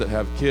of us that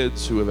have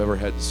kids who have ever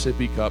had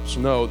sippy cups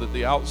know that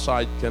the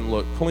outside can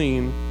look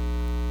clean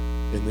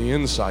and the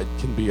inside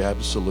can be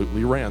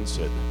absolutely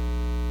rancid.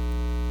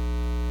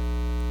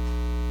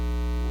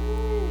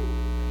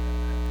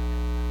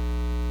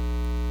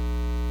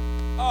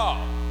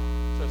 Oh,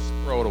 just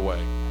throw it away.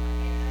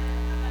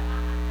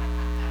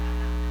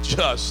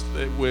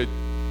 It would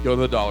go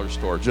to the dollar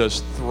store.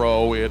 Just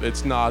throw it.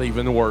 It's not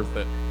even worth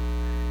it.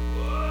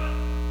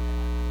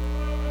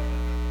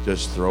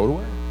 Just throw it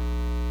away.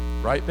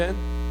 Right, Ben?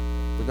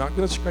 We're not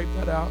going to scrape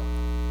that out.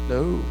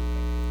 No.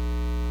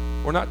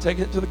 We're not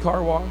taking it to the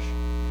car wash.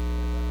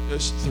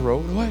 Just throw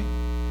it away.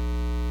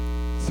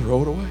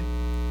 Throw it away.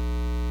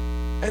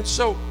 And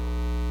so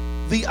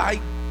the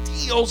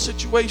ideal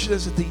situation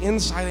is that the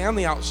inside and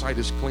the outside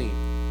is clean.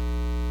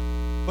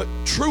 But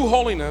true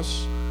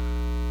holiness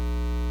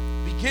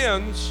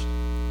begins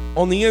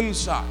on the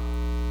inside.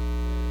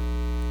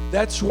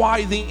 That's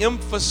why the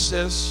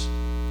emphasis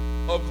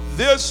of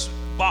this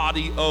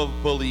body of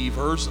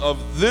believers,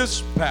 of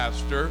this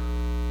pastor,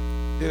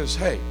 is,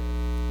 hey,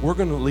 we're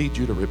going to lead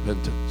you to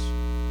repentance.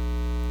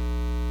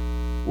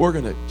 We're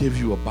going to give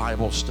you a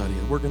Bible study,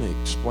 and we're going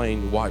to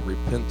explain why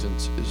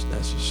repentance is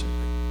necessary.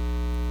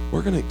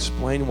 We're going to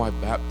explain why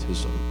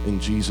baptism in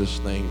Jesus'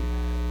 name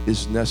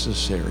is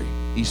necessary,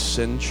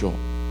 essential.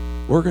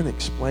 We're going to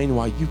explain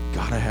why you've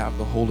got to have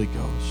the Holy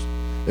Ghost.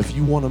 If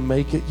you want to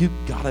make it, you've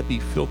got to be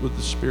filled with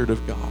the Spirit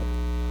of God.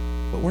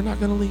 But we're not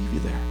going to leave you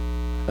there.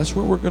 That's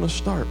where we're going to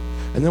start.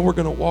 And then we're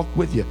going to walk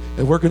with you,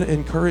 and we're going to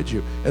encourage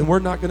you, and we're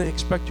not going to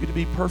expect you to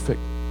be perfect.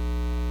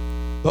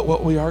 But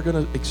what we are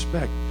going to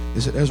expect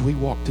is that as we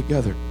walk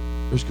together,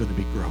 there's going to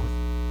be growth.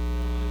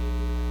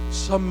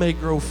 Some may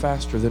grow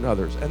faster than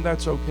others, and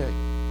that's okay.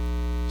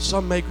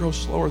 Some may grow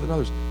slower than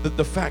others.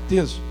 The fact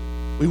is,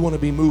 we want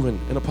to be moving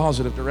in a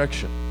positive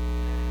direction.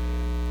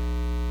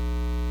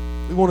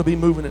 We want to be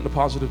moving in a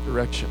positive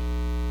direction.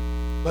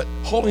 But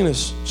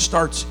holiness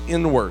starts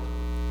inward,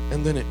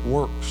 and then it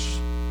works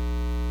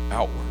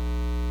outward.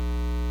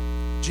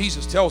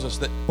 Jesus tells us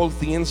that both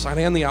the inside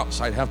and the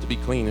outside have to be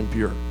clean and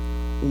pure.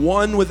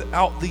 One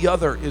without the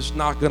other is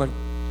not going to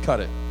cut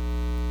it.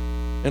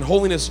 And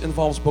holiness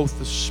involves both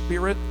the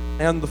spirit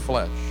and the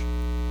flesh.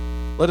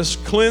 Let us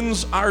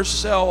cleanse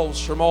ourselves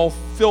from all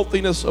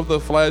filthiness of the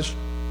flesh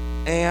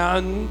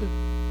and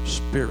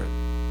spirit,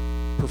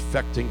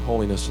 perfecting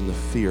holiness in the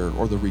fear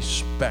or the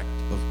respect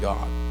of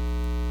God.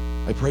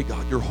 I pray,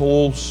 God, your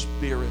whole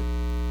spirit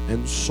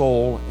and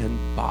soul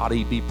and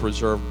body be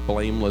preserved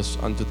blameless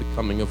unto the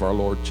coming of our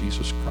Lord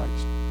Jesus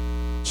Christ.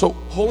 So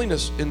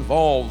holiness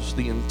involves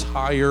the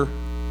entire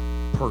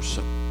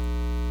person,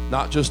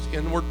 not just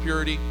inward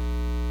purity,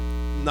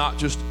 not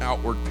just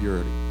outward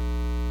purity.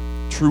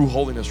 True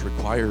holiness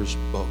requires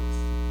both.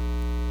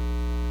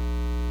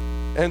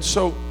 And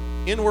so,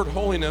 inward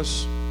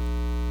holiness,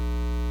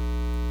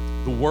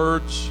 the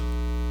words,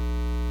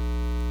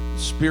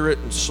 spirit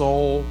and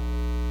soul,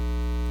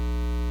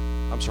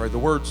 the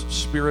words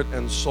spirit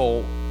and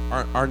soul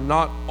are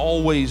not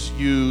always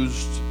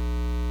used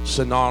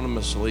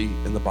synonymously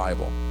in the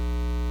Bible.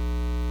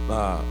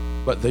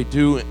 But they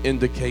do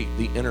indicate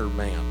the inner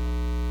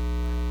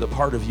man, the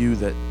part of you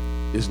that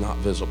is not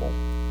visible.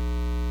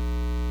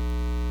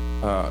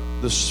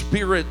 The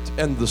spirit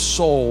and the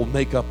soul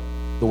make up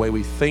the way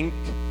we think,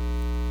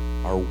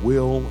 our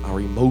will, our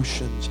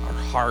emotions, our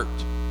heart.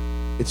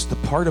 It's the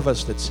part of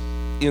us that's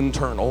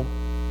internal,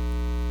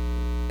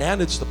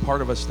 and it's the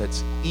part of us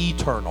that's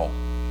eternal.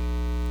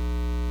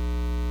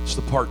 It's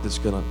the part that's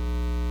going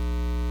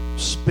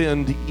to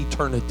spend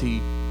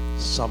eternity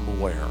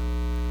somewhere,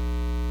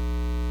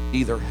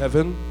 either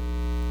heaven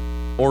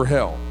or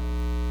hell.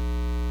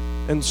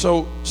 And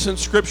so,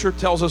 since Scripture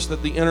tells us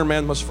that the inner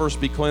man must first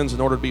be cleansed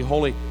in order to be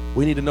holy,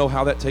 we need to know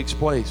how that takes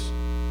place.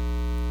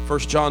 1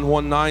 John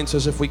 1:9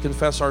 says, if we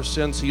confess our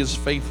sins, He is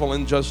faithful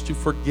and just to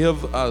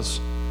forgive us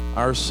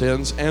our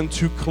sins and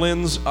to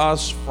cleanse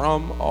us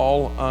from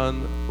all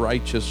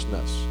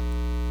unrighteousness.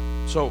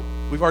 So,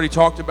 we've already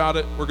talked about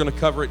it. We're going to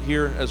cover it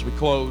here as we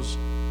close.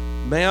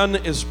 Man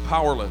is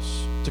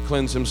powerless to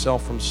cleanse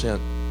himself from sin.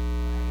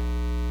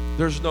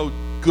 There's no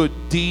good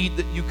deed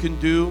that you can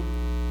do,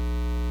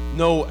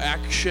 no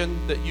action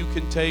that you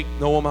can take,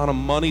 no amount of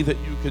money that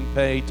you can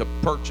pay to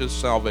purchase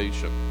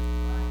salvation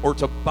or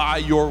to buy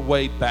your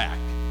way back.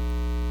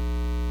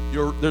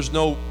 There's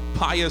no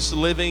pious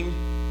living,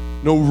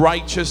 no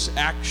righteous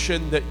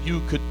action that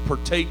you could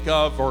partake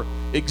of or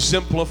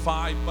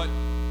exemplify, but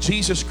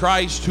Jesus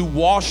Christ, who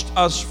washed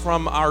us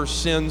from our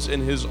sins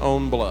in His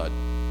own blood.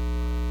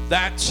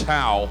 That's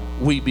how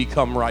we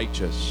become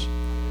righteous.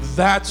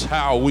 That's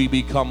how we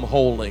become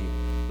holy.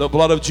 The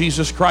blood of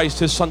Jesus Christ,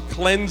 His Son,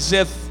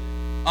 cleanseth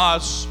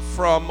us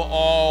from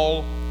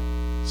all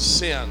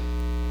sin.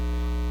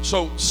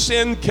 So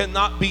sin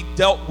cannot be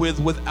dealt with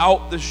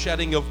without the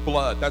shedding of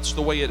blood. That's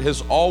the way it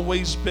has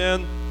always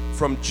been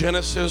from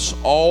Genesis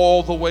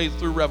all the way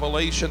through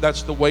Revelation.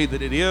 That's the way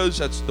that it is.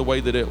 That's the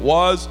way that it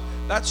was.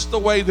 That's the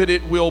way that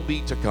it will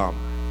be to come.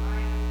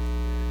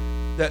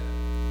 That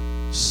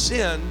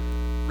sin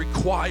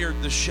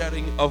required the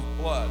shedding of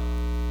blood.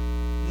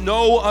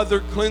 No other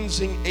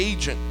cleansing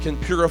agent can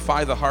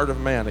purify the heart of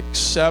man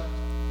except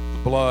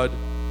the blood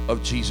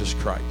of Jesus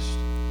Christ.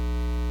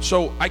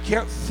 So I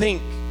can't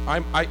think,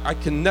 I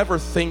can never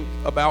think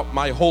about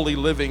my holy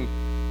living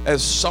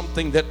as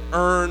something that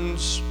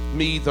earns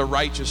me the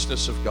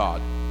righteousness of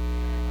God.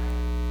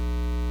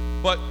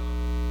 But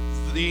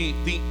the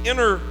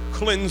inner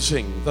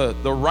cleansing,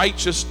 the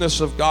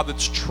righteousness of God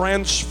that's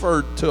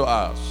transferred to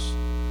us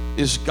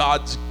is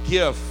God's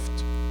gift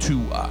to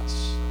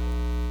us.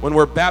 When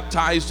we're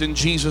baptized in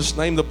Jesus'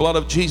 name, the blood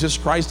of Jesus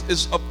Christ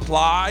is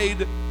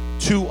applied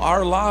to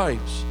our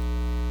lives.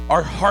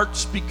 Our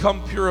hearts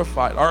become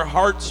purified. Our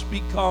hearts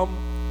become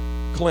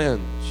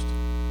cleansed.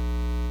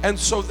 And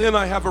so then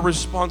I have a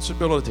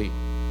responsibility.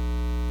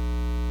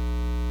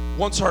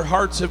 Once our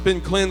hearts have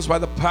been cleansed by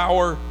the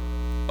power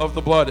of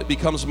the blood, it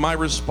becomes my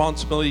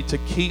responsibility to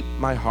keep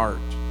my heart,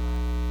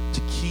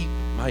 to keep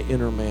my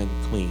inner man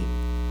clean.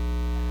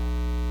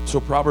 So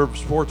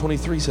Proverbs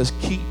 4:23 says,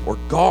 keep or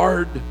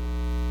guard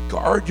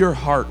your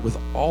heart with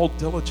all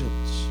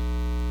diligence.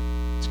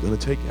 It's going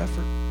to take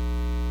effort,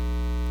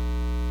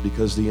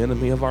 because the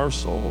enemy of our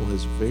soul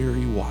is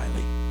very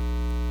wily,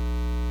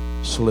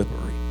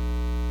 slippery,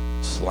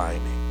 slimy,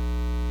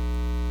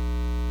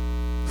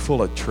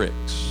 full of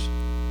tricks.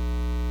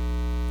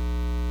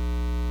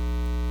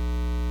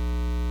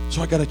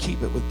 So I got to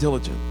keep it with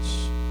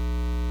diligence.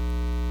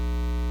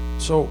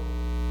 So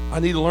I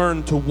need to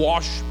learn to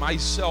wash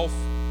myself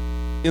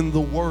in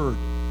the Word.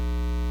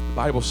 The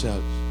Bible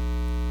says,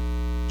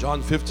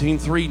 John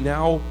 15:3,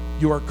 now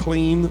you are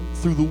clean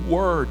through the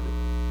Word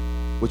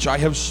which I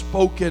have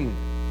spoken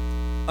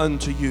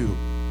unto you.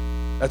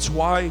 That's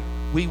why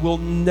we will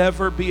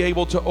never be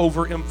able to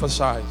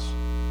overemphasize.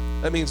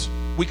 That means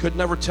we could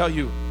never tell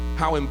you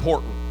how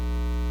important,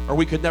 or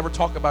we could never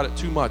talk about it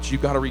too much.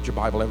 You've got to read your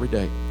Bible every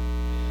day.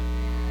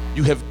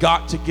 You have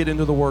got to get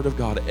into the Word of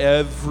God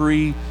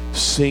every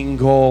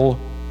single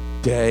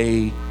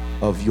day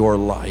of your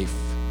life.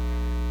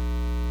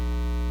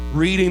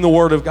 Reading the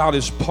Word of God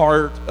is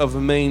part of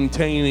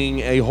maintaining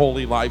a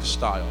holy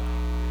lifestyle,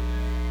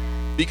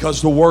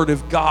 because the Word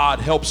of God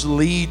helps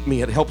lead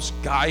me. It helps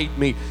guide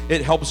me.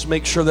 It helps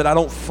make sure that I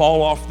don't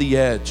fall off the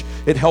edge.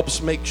 It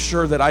helps make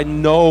sure that I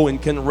know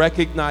and can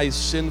recognize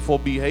sinful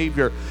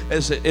behavior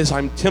as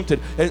I'm tempted.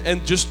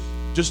 And just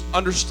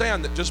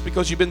understand that just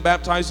because you've been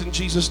baptized in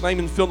Jesus' name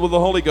and filled with the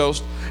Holy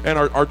Ghost and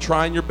are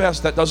trying your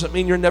best, that doesn't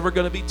mean you're never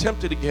going to be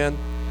tempted again,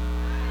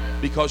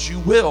 because you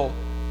will.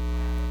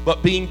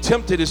 But being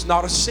tempted is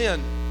not a sin.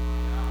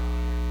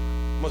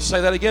 I'm going to say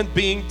that again.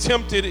 Being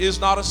tempted is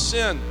not a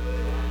sin.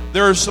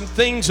 There are some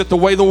things that the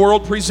way the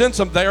world presents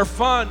them, they are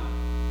fun,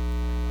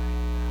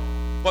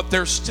 but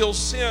they're still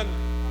sin.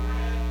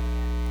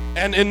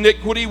 And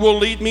iniquity will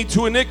lead me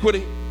to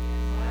iniquity.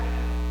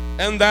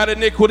 And that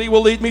iniquity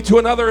will lead me to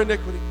another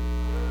iniquity.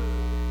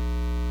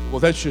 Well,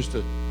 that's just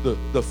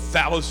the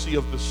fallacy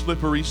of the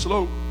slippery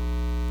slope.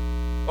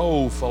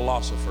 Oh,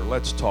 philosopher,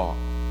 let's talk.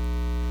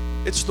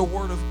 It's the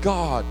Word of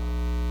God.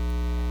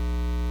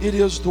 It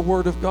is the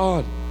Word of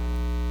God.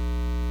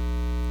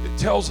 It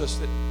tells us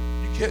that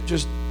you can't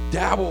just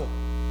dabble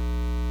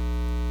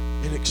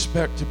and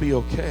expect to be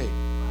okay.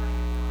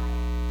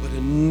 But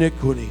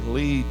iniquity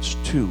leads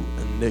to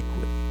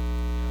iniquity.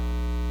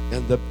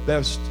 And the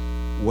best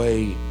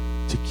way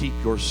to keep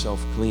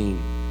yourself clean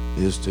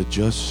is to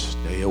just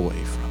stay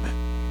away from it.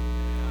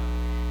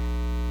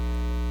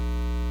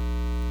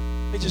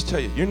 Let me just tell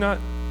you, you're not,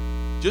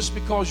 just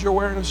because you're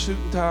wearing a suit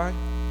and tie,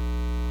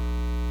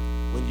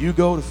 when you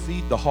go to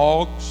feed the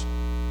hogs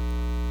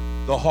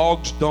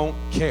don't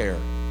care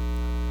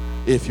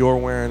if you're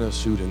wearing a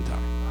suit and tie.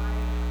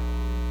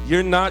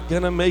 You're not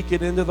going to make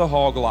it into the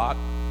hog lot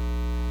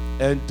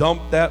and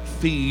dump that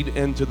feed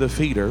into the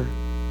feeder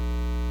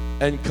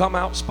and come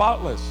out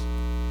spotless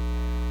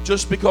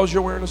just because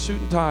you're wearing a suit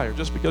and tie, or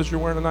just because you're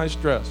wearing a nice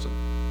dress and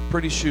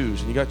pretty shoes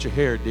and you got your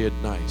hair did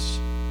nice.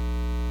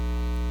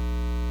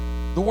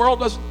 The world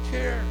doesn't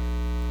care.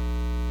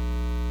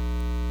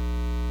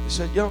 He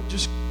said,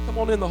 just come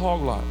on in the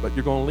hog lot, but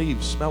you're going to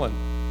leave smelling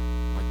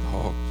like the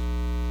hogs.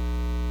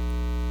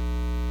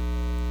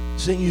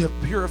 Saying you have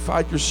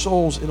purified your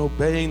souls in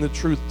obeying the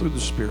truth through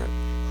the Spirit.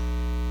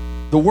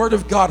 The Word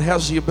of God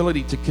has the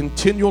ability to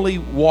continually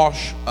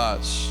wash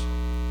us,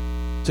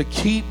 to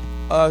keep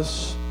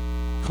us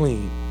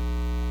clean.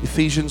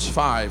 Ephesians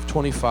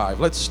 5:25.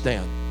 Let's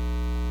stand.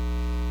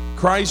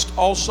 Christ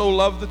also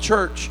loved the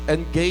church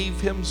and gave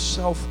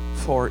himself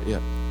for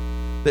it,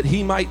 that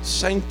he might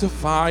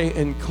sanctify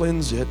and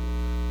cleanse it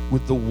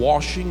with the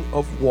washing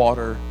of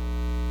water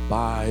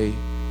by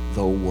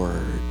the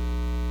Word.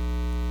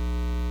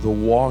 The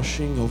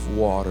washing of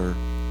water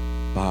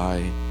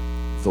by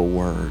the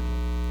Word.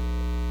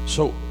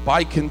 So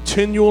by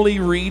continually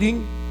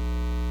reading,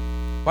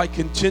 by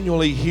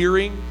continually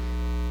hearing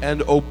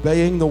and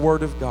obeying the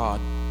Word of God,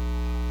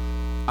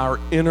 our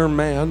inner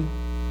man,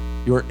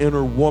 your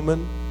inner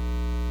woman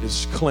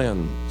is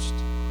cleansed.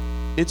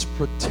 It's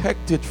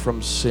protected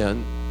from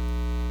sin.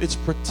 It's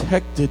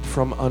protected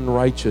from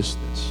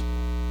unrighteousness.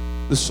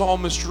 The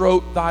psalmist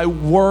wrote, "Thy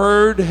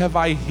word have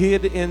I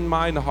hid in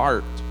mine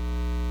heart,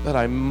 that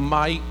I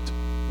might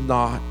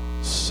not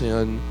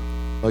sin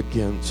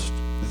against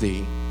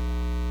thee."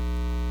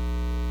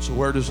 So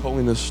where does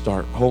holiness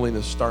start?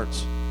 Holiness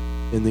starts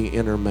in the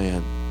inner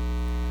man.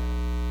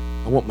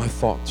 I want my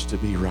thoughts to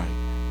be right.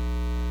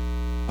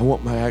 I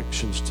want my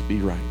actions to be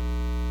right.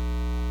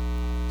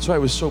 That's why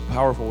it was so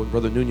powerful when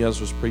Brother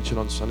Nunez was preaching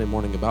on Sunday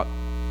morning about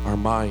our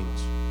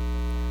minds.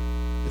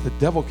 If the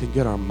devil can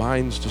get our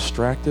minds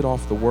distracted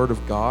off the Word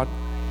of God,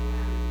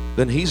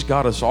 then he's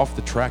got us off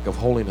the track of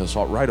holiness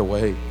right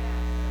away.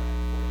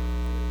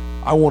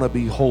 I want to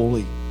be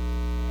holy.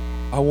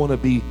 I want to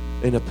be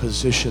in a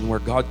position where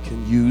God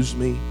can use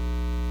me,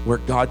 where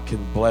God can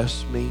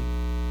bless me,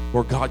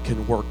 where God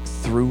can work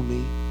through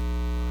me.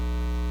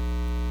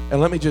 And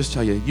let me just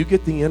tell you, you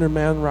get the inner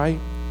man right,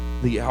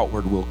 the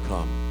outward will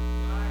come.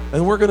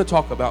 And we're going to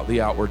talk about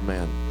the outward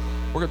man.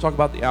 We're going to talk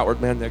about the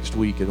outward man next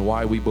week, and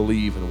why we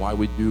believe and why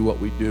we do what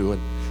we do,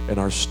 and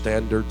our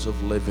standards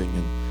of living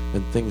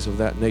and things of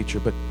that nature.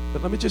 But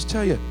let me just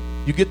tell you,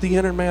 you get the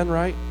inner man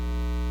right,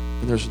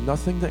 and there's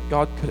nothing that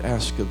God could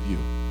ask of you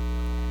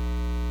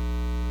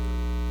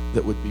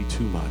that would be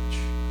too much.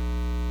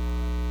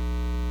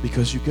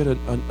 Because you get a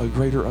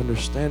greater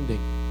understanding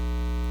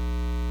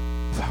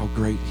of how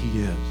great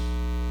he is,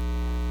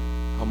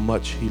 how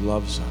much he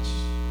loves us,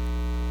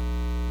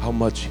 how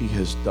much he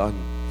has done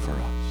for us.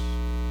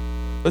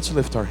 Let's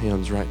lift our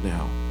hands right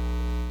now.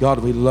 God,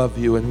 we love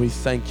you and we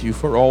thank you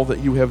for all that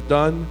you have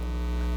done